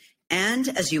Washington, and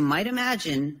as you might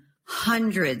imagine,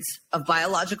 hundreds of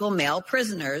biological male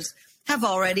prisoners have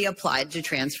already applied to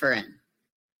transfer in.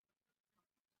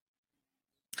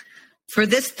 For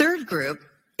this third group,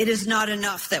 it is not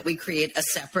enough that we create a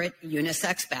separate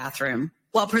unisex bathroom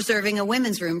while preserving a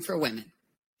women's room for women.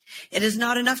 It is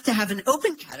not enough to have an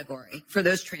open category for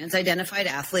those trans-identified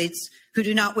athletes who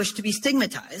do not wish to be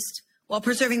stigmatized while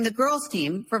preserving the girls'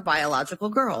 team for biological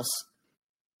girls.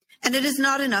 And it is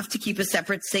not enough to keep a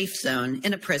separate safe zone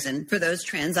in a prison for those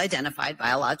trans-identified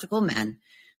biological men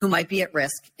who might be at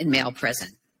risk in male prison.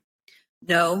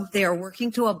 No, they are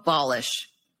working to abolish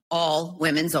all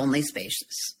women's only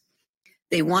spaces.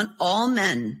 They want all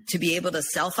men to be able to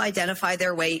self-identify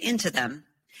their way into them,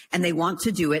 and they want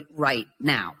to do it right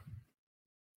now.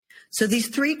 So these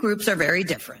three groups are very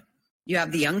different. You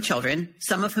have the young children,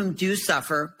 some of whom do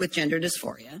suffer with gender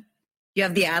dysphoria. You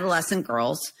have the adolescent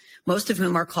girls, most of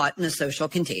whom are caught in a social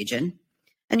contagion.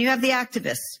 And you have the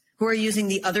activists who are using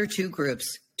the other two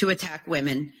groups to attack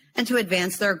women and to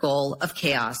advance their goal of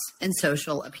chaos and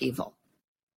social upheaval.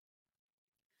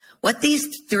 What these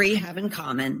three have in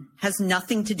common has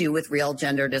nothing to do with real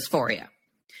gender dysphoria.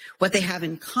 What they have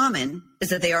in common is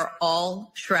that they are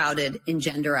all shrouded in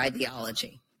gender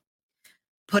ideology.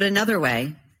 Put another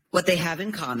way, what they have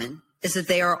in common is that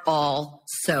they are all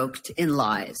soaked in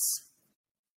lies.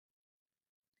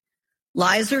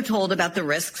 Lies are told about the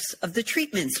risks of the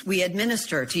treatments we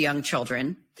administer to young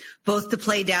children, both to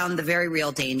play down the very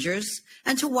real dangers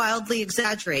and to wildly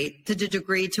exaggerate to the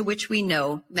degree to which we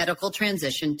know medical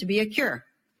transition to be a cure.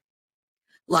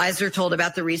 Lies are told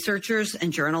about the researchers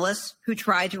and journalists who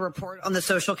try to report on the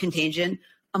social contagion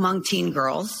among teen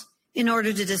girls in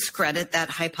order to discredit that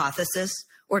hypothesis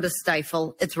or to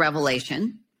stifle its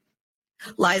revelation.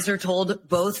 Lies are told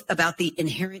both about the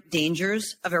inherent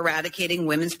dangers of eradicating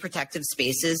women's protective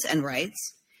spaces and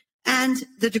rights, and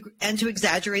to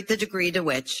exaggerate the degree to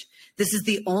which this is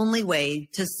the only way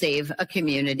to save a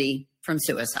community from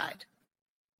suicide.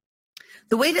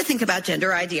 The way to think about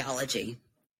gender ideology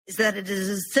is that it is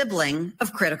a sibling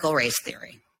of critical race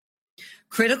theory.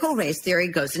 Critical race theory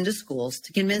goes into schools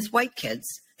to convince white kids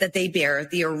that they bear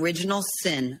the original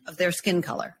sin of their skin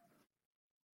color.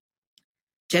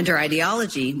 Gender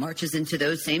ideology marches into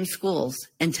those same schools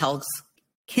and tells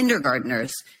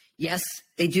kindergartners, yes,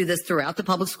 they do this throughout the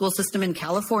public school system in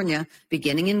California,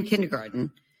 beginning in kindergarten,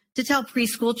 to tell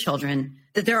preschool children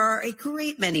that there are a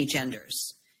great many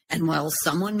genders. And while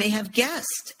someone may have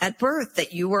guessed at birth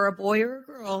that you were a boy or a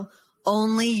girl,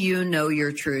 only you know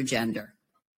your true gender.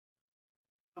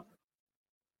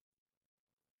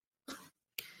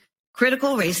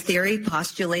 Critical race theory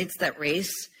postulates that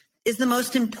race is the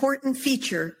most important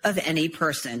feature of any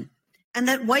person, and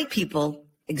that white people,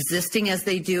 existing as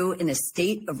they do in a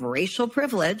state of racial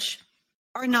privilege,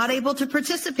 are not able to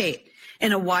participate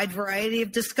in a wide variety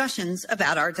of discussions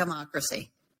about our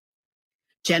democracy.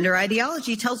 Gender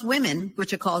ideology tells women,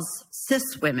 which it calls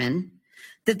cis women,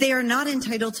 that they are not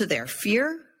entitled to their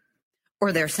fear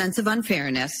or their sense of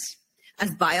unfairness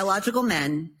as biological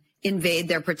men invade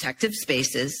their protective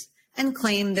spaces and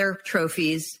claim their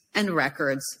trophies and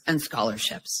records and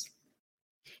scholarships.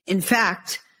 In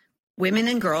fact, women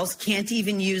and girls can't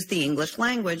even use the English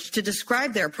language to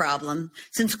describe their problem,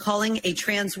 since calling a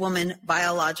trans woman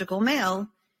biological male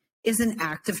is an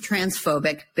act of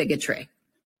transphobic bigotry.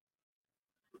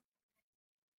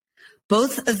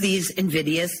 Both of these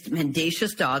invidious,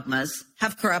 mendacious dogmas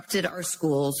have corrupted our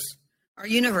schools, our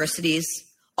universities,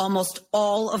 almost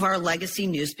all of our legacy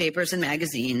newspapers and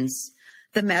magazines,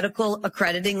 the medical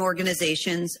accrediting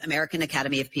organizations, American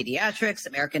Academy of Pediatrics,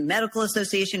 American Medical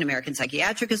Association, American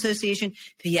Psychiatric Association,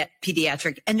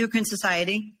 Pediatric Endocrine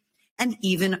Society, and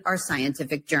even our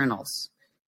scientific journals.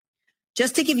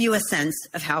 Just to give you a sense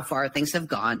of how far things have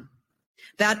gone,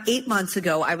 about 8 months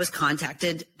ago, I was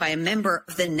contacted by a member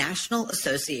of the National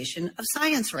Association of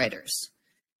Science Writers.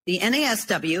 The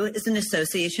NASW is an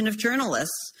association of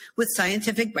journalists with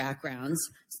scientific backgrounds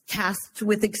tasked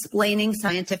with explaining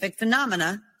scientific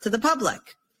phenomena to the public.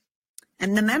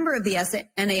 And the member of the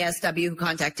NASW who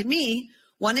contacted me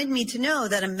wanted me to know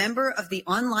that a member of the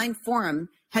online forum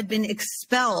had been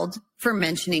expelled for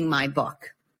mentioning my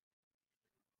book.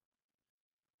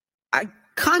 I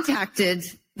contacted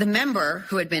the member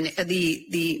who had been,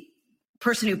 the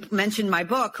person who mentioned my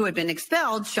book who had been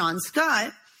expelled, Sean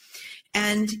Scott,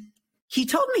 and he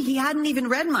told me he hadn't even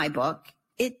read my book.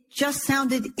 It just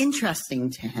sounded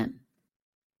interesting to him.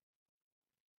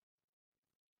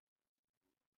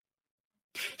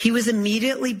 He was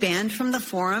immediately banned from the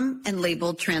forum and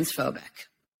labeled transphobic.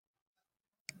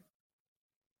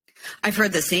 I've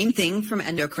heard the same thing from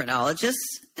endocrinologists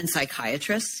and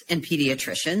psychiatrists and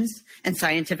pediatricians and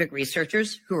scientific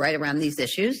researchers who write around these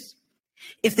issues.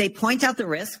 If they point out the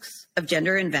risks of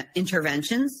gender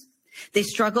interventions, they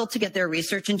struggle to get their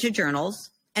research into journals,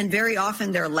 and very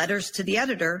often their letters to the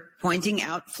editor pointing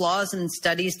out flaws in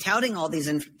studies touting all these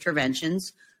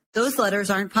interventions, those letters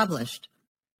aren't published.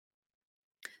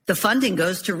 The funding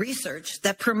goes to research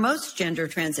that promotes gender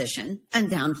transition and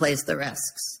downplays the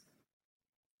risks.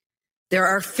 There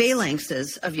are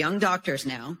phalanxes of young doctors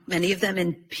now, many of them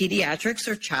in pediatrics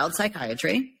or child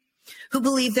psychiatry, who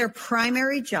believe their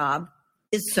primary job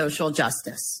is social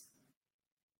justice.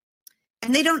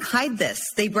 And they don't hide this.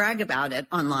 They brag about it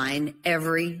online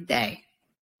every day.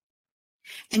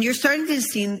 And you're starting to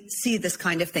see this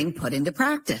kind of thing put into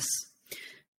practice.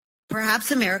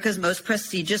 Perhaps America's most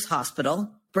prestigious hospital,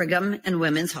 Brigham and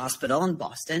Women's Hospital in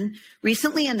Boston,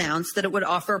 recently announced that it would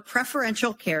offer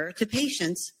preferential care to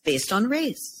patients based on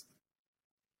race.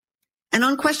 And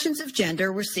on questions of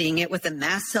gender, we're seeing it with a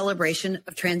mass celebration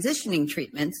of transitioning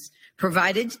treatments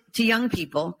provided to young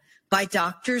people by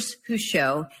doctors who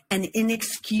show an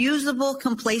inexcusable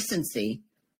complacency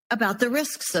about the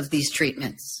risks of these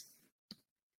treatments.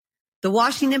 The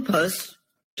Washington Post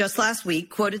just last week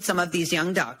quoted some of these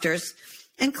young doctors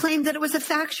and claimed that it was a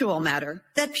factual matter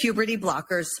that puberty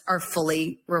blockers are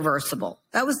fully reversible.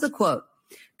 That was the quote.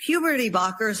 Puberty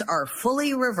blockers are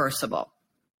fully reversible.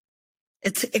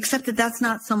 Except that that's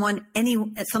not something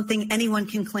anyone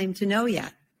can claim to know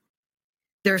yet.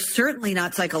 They're certainly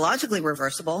not psychologically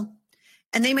reversible,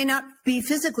 and they may not be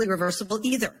physically reversible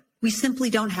either. We simply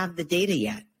don't have the data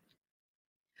yet.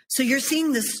 So you're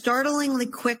seeing this startlingly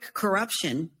quick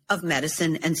corruption of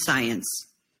medicine and science.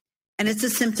 And it's a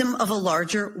symptom of a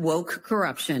larger woke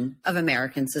corruption of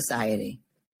American society.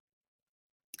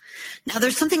 Now,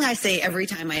 there's something I say every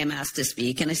time I am asked to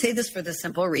speak, and I say this for the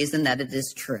simple reason that it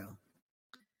is true.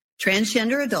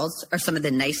 Transgender adults are some of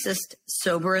the nicest,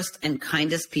 soberest, and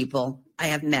kindest people I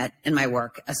have met in my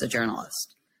work as a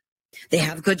journalist. They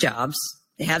have good jobs,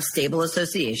 they have stable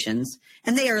associations,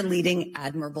 and they are leading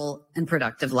admirable and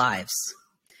productive lives.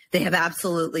 They have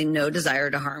absolutely no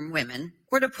desire to harm women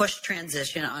or to push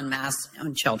transition en masse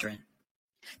on children.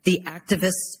 The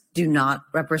activists do not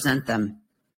represent them.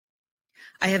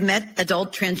 I have met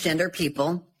adult transgender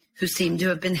people who seem to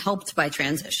have been helped by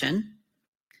transition,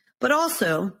 but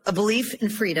also a belief in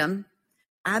freedom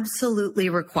absolutely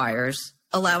requires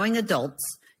allowing adults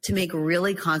to make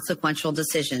really consequential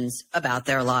decisions about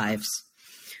their lives.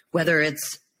 Whether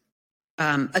it's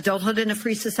adulthood in a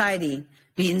free society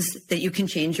means that you can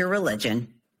change your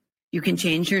religion, you can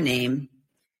change your name,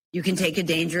 you can take a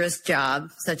dangerous job,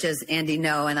 such as Andy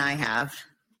No and I have.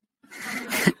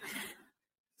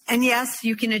 And yes,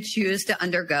 you can choose to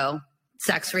undergo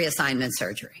sex reassignment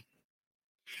surgery.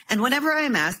 And whenever I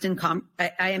am asked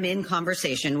I am in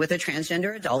conversation with a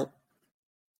transgender adult,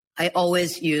 I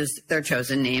always use their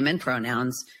chosen name and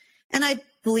pronouns, and I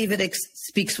believe it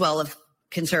speaks well of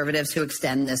conservatives who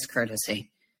extend this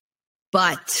courtesy.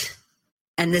 But,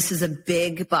 and this is a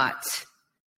big but,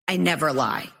 I never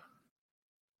lie.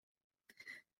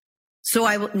 So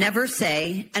I will never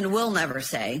say, and will never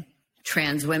say,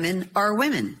 trans women are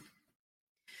women.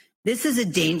 This is a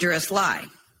dangerous lie.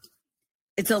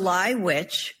 It's a lie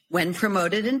which, when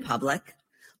promoted in public,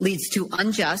 leads to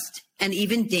unjust and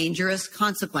even dangerous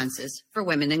consequences for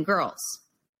women and girls.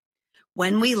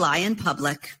 When we lie in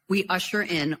public, we usher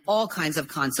in all kinds of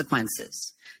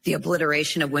consequences: the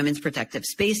obliteration of women's protective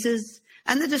spaces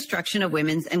and the destruction of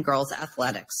women's and girls'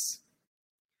 athletics.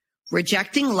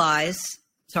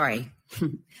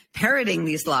 Parroting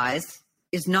these lies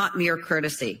is not mere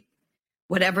courtesy,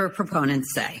 whatever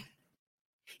proponents say.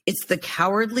 It's the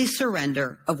cowardly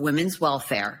surrender of women's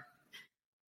welfare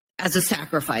as a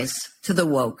sacrifice to the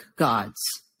woke gods,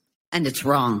 and it's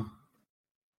wrong.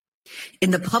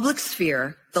 In the public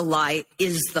sphere, the lie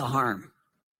is the harm.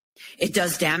 It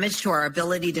does damage to our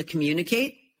ability to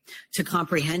communicate, to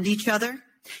comprehend each other,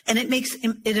 and it makes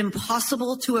it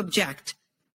impossible to object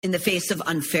in the face of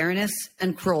unfairness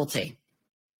and cruelty.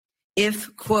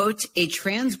 If, quote, a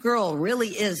trans girl really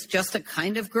is just a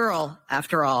kind of girl,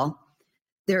 after all,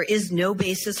 there is no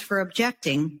basis for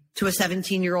objecting to a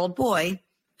 17-year-old boy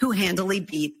who handily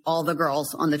beat all the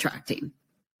girls on the track team.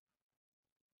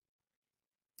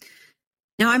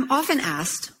 Now, I'm often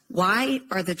asked, why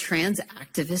are the trans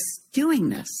activists doing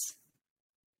this?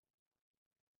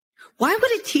 Why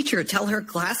would a teacher tell her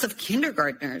class of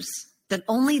kindergartners that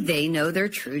only they know their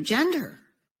true gender?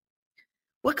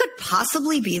 What could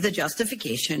possibly be the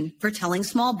justification for telling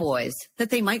small boys that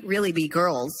they might really be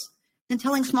girls and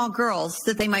telling small girls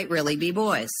that they might really be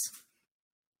boys?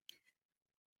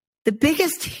 The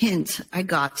biggest hint I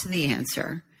got to the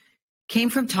answer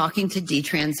came from talking to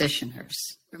detransitioners,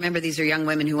 Remember, these are young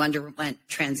women who underwent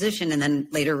transition and then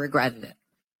later regretted it.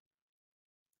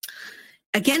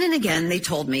 Again and again, they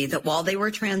told me that while they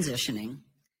were transitioning,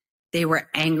 they were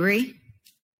angry,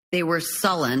 they were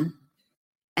sullen,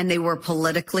 and they were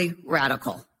politically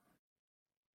radical.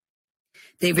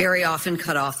 They very often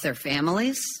cut off their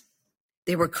families.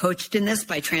 They were coached in this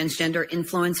by transgender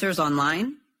influencers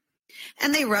online,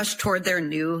 and they rushed toward their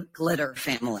new glitter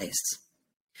families.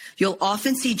 You'll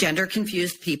often see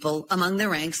gender-confused people among the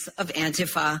ranks of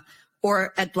Antifa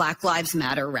or at Black Lives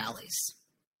Matter rallies.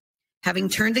 Having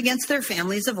turned against their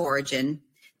families of origin,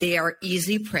 they are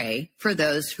easy prey for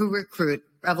those who recruit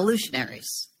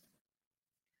revolutionaries.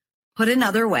 Put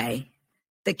another way,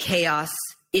 the chaos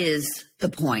is the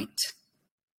point.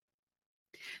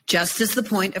 Just as the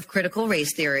point of critical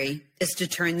race theory is to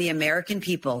turn the American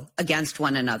people against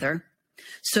one another,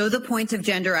 so the point of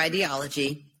gender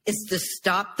ideology is to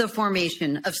stop the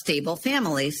formation of stable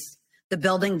families, the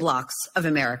building blocks of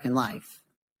American life.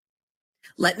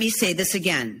 Let me say this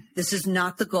again. This is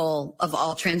not the goal of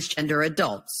all transgender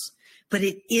adults, but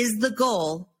it is the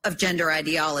goal of gender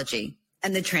ideology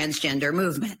and the transgender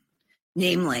movement,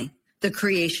 namely the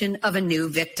creation of a new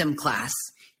victim class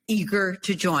eager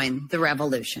to join the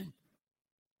revolution.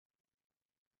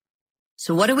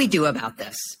 So what do we do about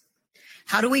this?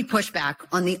 How do we push back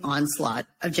on the onslaught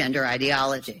of gender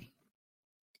ideology?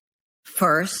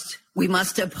 First, we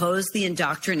must oppose the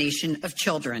indoctrination of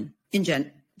children in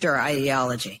gender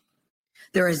ideology.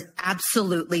 There is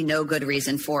absolutely no good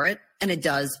reason for it, and it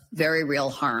does very real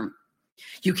harm.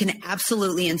 You can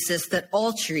absolutely insist that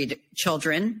all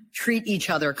children treat each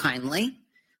other kindly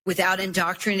without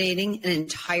indoctrinating an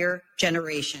entire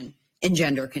generation in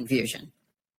gender confusion.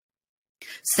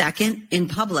 Second, in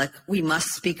public, we must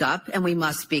speak up and we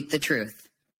must speak the truth.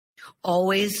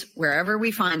 Always, wherever we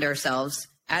find ourselves,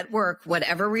 at work,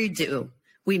 whatever we do,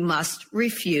 we must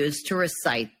refuse to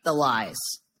recite the lies.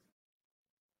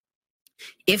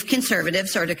 If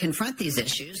conservatives are to confront these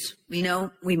issues,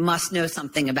 we must know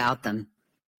something about them.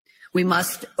 We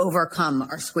must overcome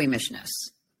our squeamishness.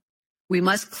 We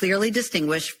must clearly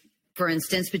distinguish, for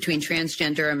instance, between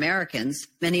transgender Americans,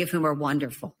 many of whom are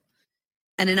wonderful,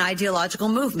 and an ideological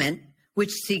movement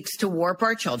which seeks to warp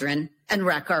our children and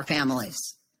wreck our families.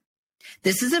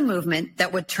 This is a movement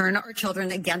that would turn our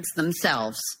children against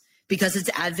themselves because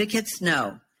its advocates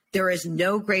know there's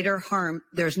no greater horror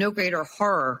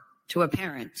to a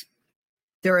parent.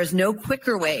 There is no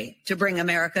quicker way to bring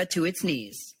America to its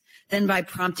knees than by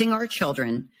prompting our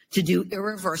children to do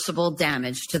irreversible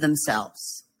damage to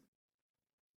themselves.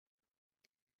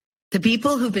 The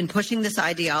people who've been pushing this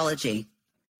ideology,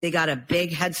 they got a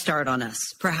big head start on us,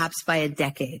 perhaps by a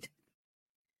decade,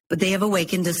 but they have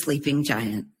awakened a sleeping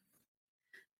giant.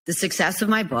 The success of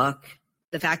my book,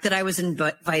 the fact that I was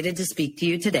invited to speak to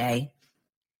you today,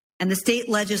 and the state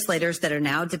legislators that are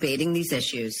now debating these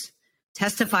issues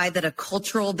testify that a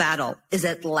cultural battle is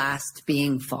at last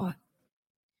being fought.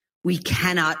 We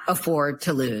cannot afford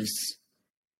to lose.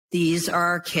 These are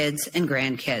our kids and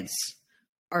grandkids.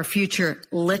 Our future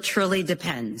literally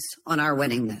depends on our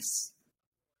winning this.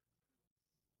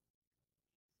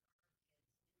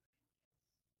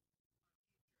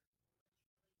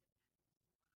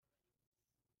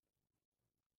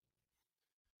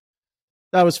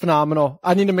 That was phenomenal.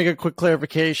 I need to make a quick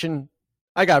clarification.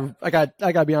 I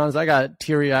gotta be honest. I got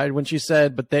teary-eyed when she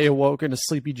said, "But they awoke in a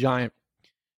sleepy giant."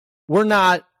 We're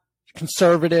not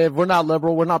conservative. We're not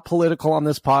liberal. We're not political on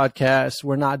this podcast.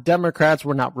 We're not Democrats.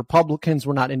 We're not Republicans.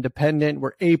 We're not independent.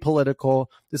 We're apolitical.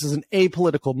 This is an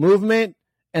apolitical movement,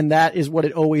 and that is what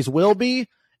it always will be.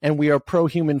 And we are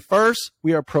pro-human first.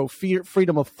 We are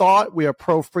pro-freedom of thought. We are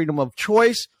pro-freedom of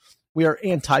choice. We are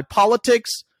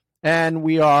anti-politics, and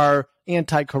we are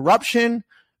anti-corruption,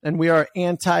 and we are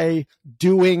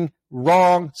anti-doing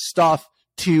wrong stuff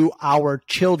to our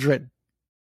children.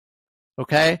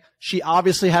 Okay? She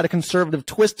obviously had a conservative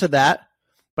twist to that,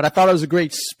 but I thought it was a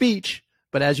great speech.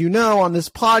 But as you know, on this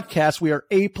podcast, we are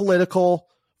apolitical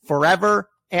forever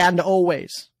and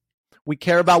always. We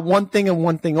care about one thing and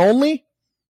one thing only,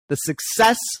 the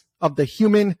success of the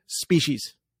human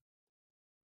species.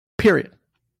 Period.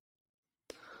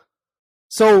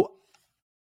 So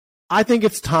I think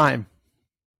it's time.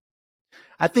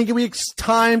 I think it's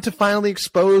time to finally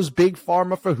expose Big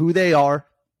Pharma for who they are.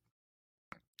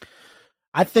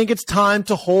 I think it's time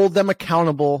to hold them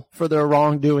accountable for their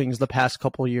wrongdoings the past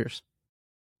couple of years.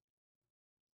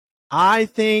 I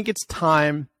think it's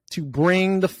time to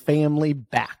bring the family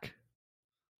back.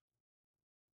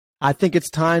 I think it's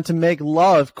time to make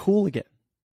love cool again.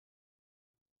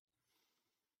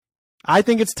 I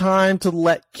think it's time to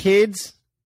let kids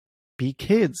be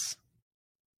kids.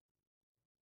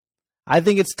 I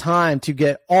think it's time to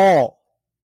get all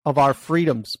of our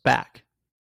freedoms back.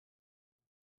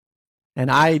 And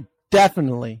I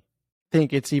definitely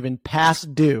think it's even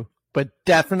past due, but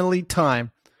definitely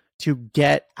time to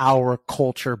get our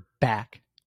culture back.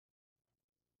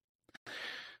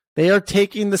 They are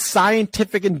taking the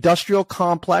scientific industrial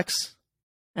complex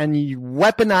and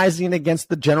weaponizing it against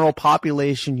the general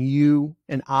population, you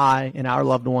and I and our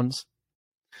loved ones,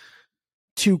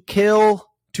 to kill,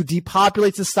 to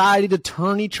depopulate society, to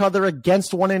turn each other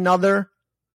against one another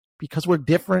because we're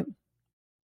different,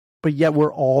 but yet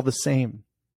we're all the same.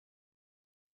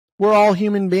 We're all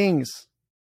human beings.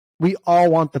 We all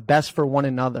want the best for one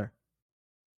another.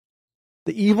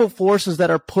 The evil forces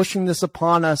that are pushing this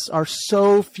upon us are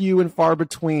so few and far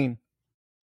between.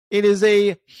 It is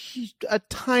a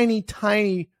tiny,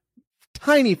 tiny,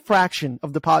 tiny fraction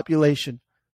of the population.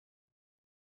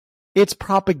 It's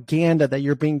propaganda that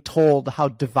you're being told how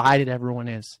divided everyone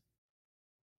is.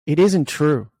 It isn't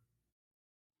true.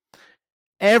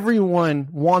 Everyone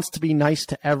wants to be nice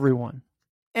to everyone.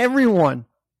 Everyone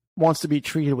wants to be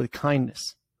treated with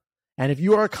kindness. And if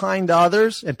you are kind to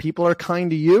others and people are kind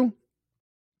to you,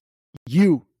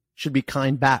 you should be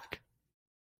kind back.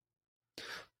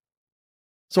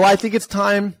 So I think it's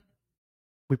time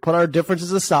we put our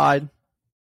differences aside.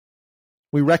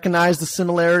 We recognize the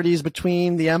similarities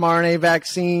between the mRNA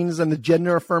vaccines and the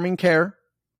gender-affirming care,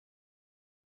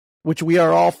 which we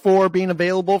are all for being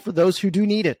available for those who do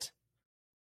need it.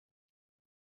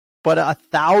 But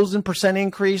 1,000%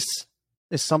 increase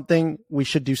is something we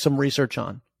should do some research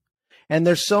on. And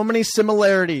there's so many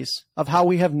similarities of how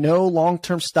we have no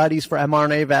long-term studies for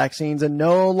mRNA vaccines and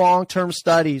no long-term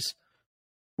studies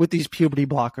with these puberty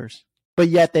blockers, but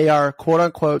yet they are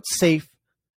quote-unquote safe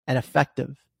and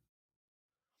effective.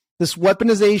 This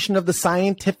weaponization of the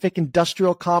scientific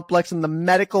industrial complex and the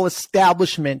medical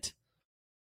establishment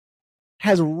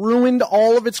has ruined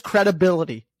all of its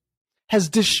credibility, has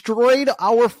destroyed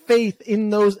our faith in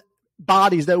those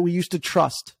bodies that we used to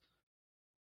trust.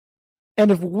 And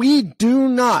if we do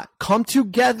not come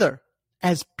together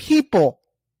as people,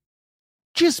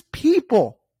 just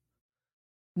people,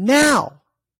 now,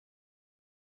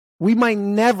 we might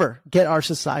never get our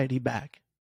society back.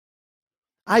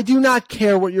 I do not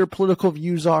care what your political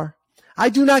views are. I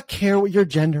do not care what your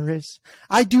gender is.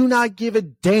 I do not give a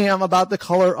damn about the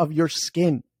color of your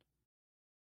skin.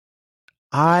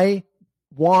 I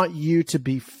want you to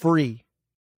be free.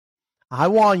 I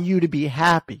want you to be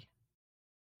happy.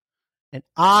 And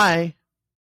I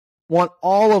want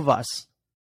all of us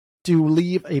to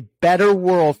leave a better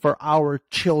world for our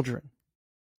children.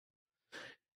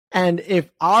 And if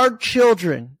our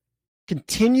children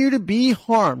continue to be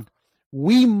harmed,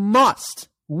 we must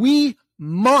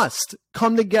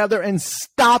come together and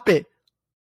stop it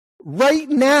right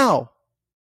now.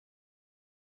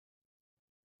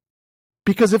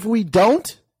 Because if we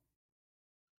don't,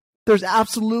 there's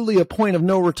absolutely a point of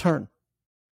no return.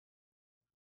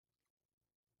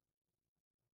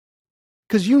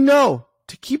 Because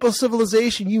to keep a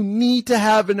civilization, you need to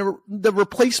have the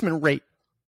replacement rate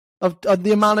of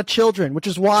the amount of children, which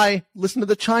is why, listen to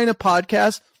the China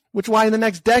podcast, which is why in the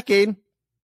next decade,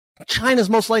 China is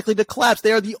most likely to collapse.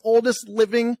 They are the oldest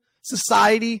living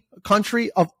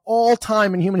country of all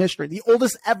time in human history, the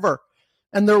oldest ever.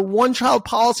 And their one-child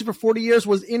policy for 40 years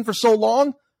was in for so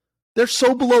long, they're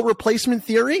so below replacement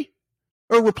rate.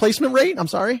 They're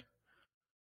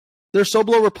so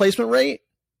below replacement rate.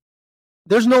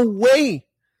 There's no way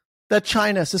that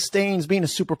China sustains being a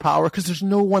superpower because there's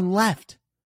no one left.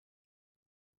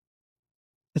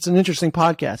 It's an interesting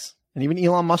podcast. And even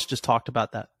Elon Musk just talked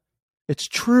about that. It's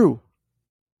true.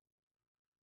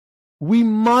 We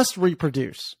must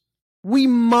reproduce. We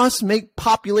must make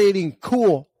populating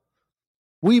cool.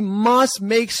 We must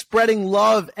make spreading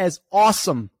love as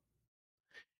awesome.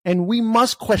 And we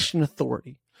must question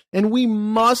authority. And we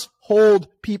must hold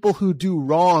people who do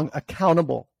wrong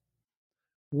accountable.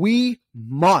 We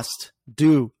must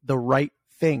do the right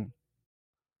thing.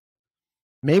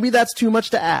 Maybe that's too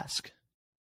much to ask,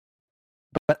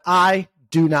 but I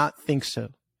do not think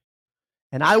so.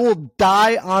 And I will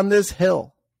die on this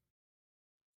hill,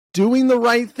 doing the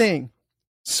right thing,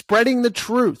 spreading the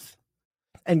truth,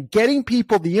 and getting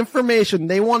people the information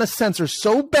they want to censor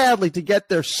so badly to get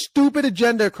their stupid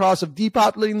agenda across of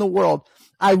depopulating the world.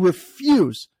 I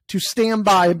refuse to stand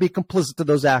by and be complicit to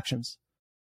those actions.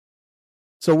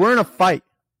 So we're in a fight.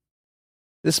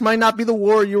 This might not be the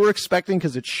war you were expecting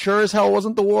because it sure as hell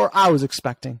wasn't the war I was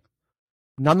expecting.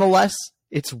 Nonetheless,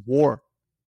 it's war.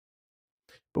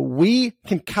 But we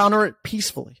can counter it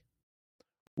peacefully.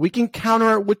 We can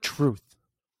counter it with truth.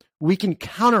 We can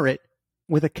counter it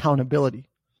with accountability.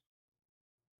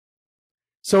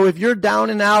 So if you're down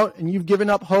and out and you've given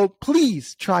up hope,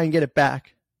 please try and get it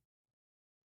back.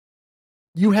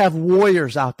 You have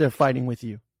warriors out there fighting with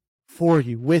you, for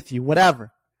you, with you,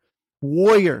 whatever.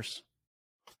 Warriors.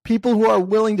 People who are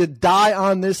willing to die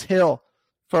on this hill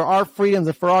for our freedoms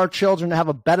and for our children to have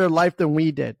a better life than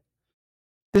we did.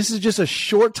 This is just a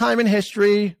short time in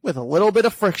history with a little bit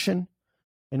of friction,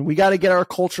 and we got to get our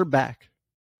culture back.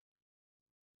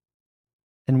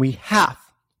 And we have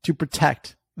to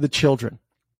protect the children.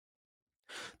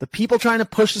 The people trying to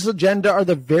push this agenda are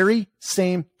the very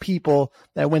same people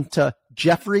that went to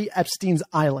Jeffrey Epstein's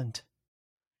island.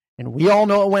 And we all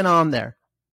know what went on there.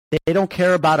 They don't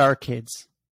care about our kids.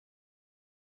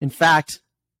 In fact,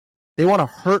 they want to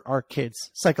hurt our kids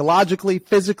psychologically,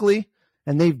 physically,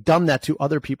 and they've done that to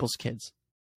other people's kids.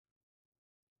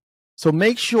 So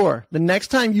make sure the next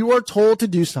time you are told to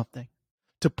do something,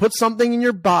 to put something in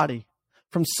your body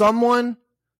from someone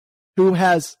who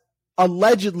has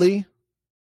allegedly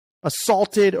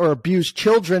assaulted or abused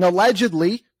children,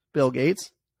 allegedly, Bill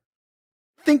Gates,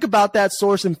 think about that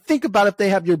source and think about if they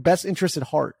have your best interest at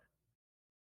heart.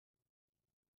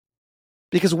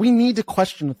 Because we need to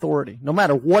question authority, no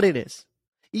matter what it is.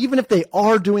 Even if they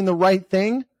are doing the right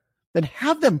thing, then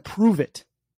have them prove it.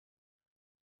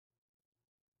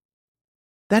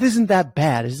 That isn't that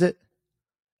bad, is it?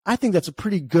 I think that's a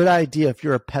pretty good idea if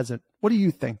you're a peasant. What do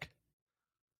you think?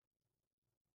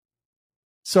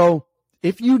 So,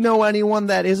 if you know anyone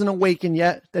that isn't awakened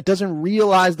yet, that doesn't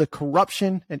realize the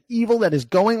corruption and evil that is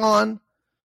going on,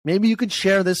 maybe you could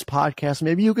share this podcast.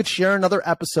 Maybe you could share another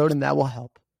episode, and that will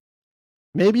help.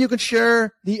 Maybe you could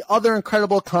share the other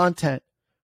incredible content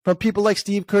from people like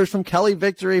Steve Kirsch, from Kelly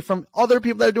Victory, from other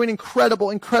people that are doing incredible,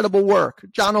 incredible work.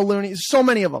 John O'Looney, so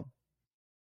many of them.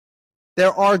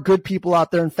 There are good people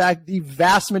out there. In fact, the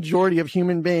vast majority of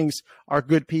human beings are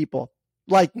good people.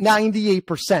 Like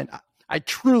 98%. I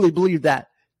truly believe that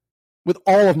with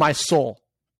all of my soul.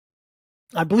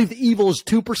 I believe the evil is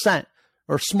 2%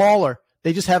 or smaller.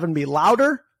 They just happen to be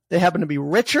louder, they happen to be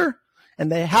richer, and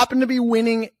they happen to be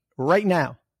winning right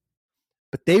now.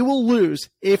 But they will lose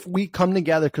if we come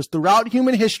together, because throughout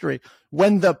human history,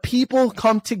 when the people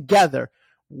come together,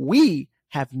 we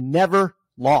have never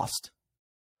lost.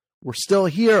 We're still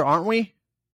here, aren't we?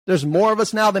 There's more of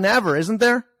us now than ever, isn't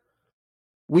there?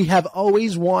 We have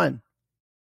always won.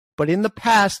 But in the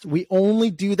past, we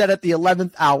only do that at the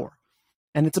 11th hour.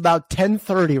 And it's about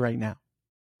 10:30 right now.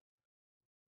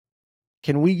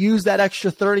 Can we use that extra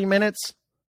 30 minutes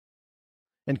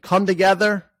and come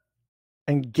together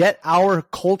and get our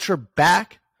culture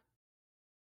back?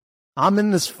 I'm in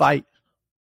this fight,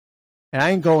 and I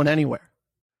ain't going anywhere,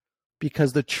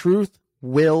 because the truth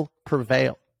will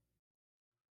prevail.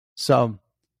 So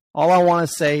all I want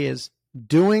to say is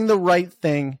doing the right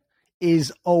thing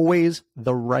is always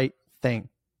the right thing.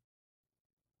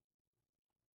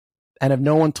 And if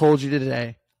no one told you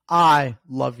today, I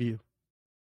love you.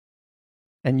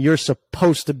 And you're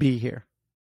supposed to be here.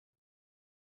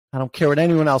 I don't care what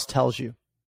anyone else tells you.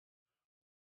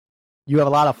 You have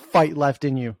a lot of fight left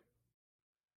in you.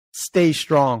 Stay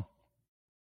strong.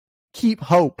 Keep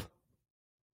hope.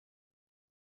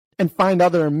 And find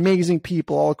other amazing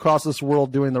people all across this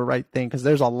world doing the right thing, because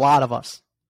there's a lot of us.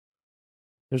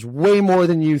 There's way more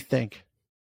than you think.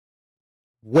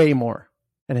 Way more.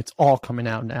 And it's all coming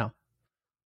out now.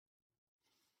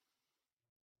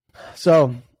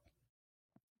 So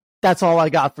that's all I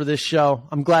got for this show.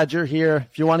 I'm glad you're here.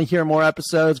 If you want to hear more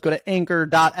episodes, go to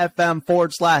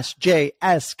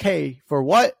anchor.fm/JSK for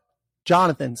what?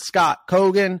 Jonathan Scott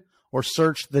Cogan, or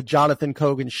search The Jonathan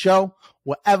Cogan Show,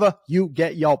 wherever you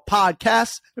get your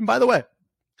podcasts. And by the way,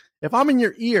 if I'm in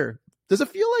your ear, does it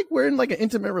feel like we're in like an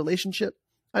intimate relationship?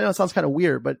 I know it sounds kind of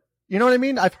weird, but you know what I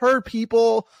mean? I've heard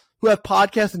people who have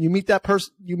podcasts, and you meet that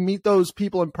person, you meet those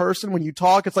people in person. When you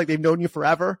talk, it's like they've known you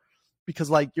forever, because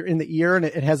like you're in the ear and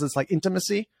it has this like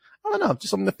intimacy. I don't know,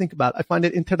 just something to think about. I find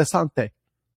it interessante,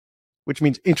 which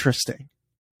means interesting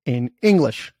in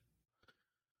English.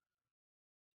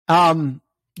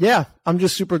 Yeah, I'm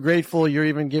just super grateful you're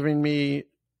even giving me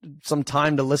some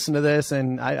time to listen to this,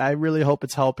 and I really hope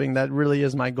it's helping. That really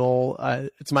is my goal.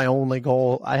 It's my only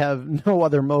goal. I have no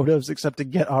other motives except to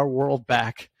get our world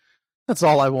back. That's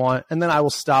all I want. And then I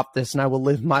will stop this, and I will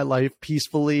live my life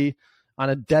peacefully on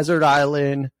a desert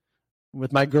island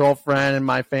with my girlfriend and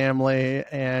my family,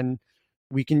 and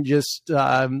we can just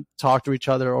talk to each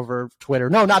other over Twitter.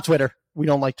 No, not Twitter. We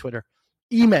don't like Twitter.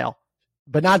 Email,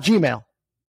 but not Gmail,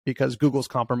 because Google's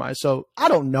compromised. So I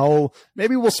don't know.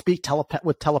 Maybe we'll speak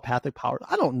with telepathic power.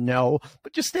 I don't know,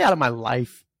 but just stay out of my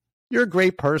life. You're a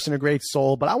great person, a great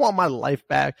soul, but I want my life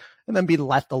back and then be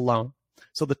left alone.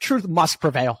 So the truth must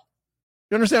prevail.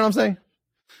 You understand what I'm saying?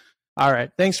 All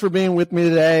right. Thanks for being with me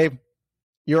today.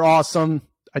 You're awesome.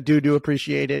 I do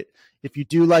appreciate it. If you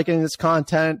do like any of this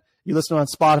content, you listen on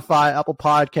Spotify, Apple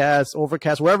Podcasts,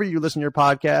 Overcast, wherever you listen to your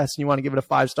podcast, and you want to give it a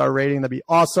 5-star rating, that'd be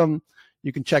awesome.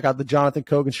 You can check out the Jonathan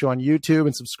Kogan Show on YouTube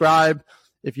and subscribe.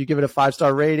 If you give it a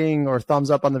 5-star rating or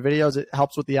thumbs up on the videos, it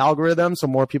helps with the algorithm so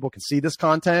more people can see this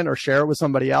content or share it with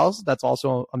somebody else. That's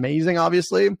also amazing,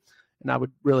 obviously. And I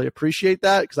would really appreciate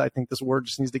that because I think this word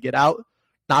just needs to get out.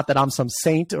 Not that I'm some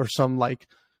saint or some like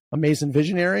amazing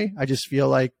visionary. I just feel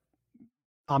like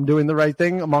I'm doing the right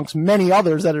thing amongst many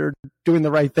others that are doing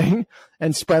the right thing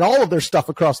and spread all of their stuff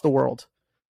across the world.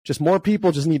 Just more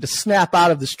people just need to snap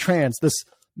out of this trance, this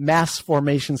mass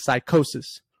formation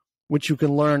psychosis, which you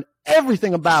can learn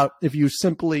everything about if you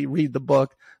simply read the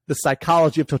book, The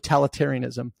Psychology of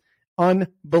Totalitarianism.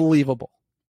 Unbelievable.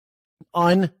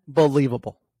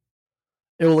 Unbelievable.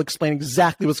 It will explain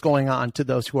exactly what's going on to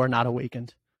those who are not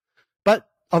awakened. But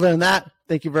other than that,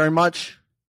 thank you very much.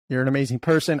 You're an amazing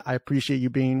person. I appreciate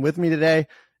you being with me today,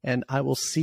 and I will see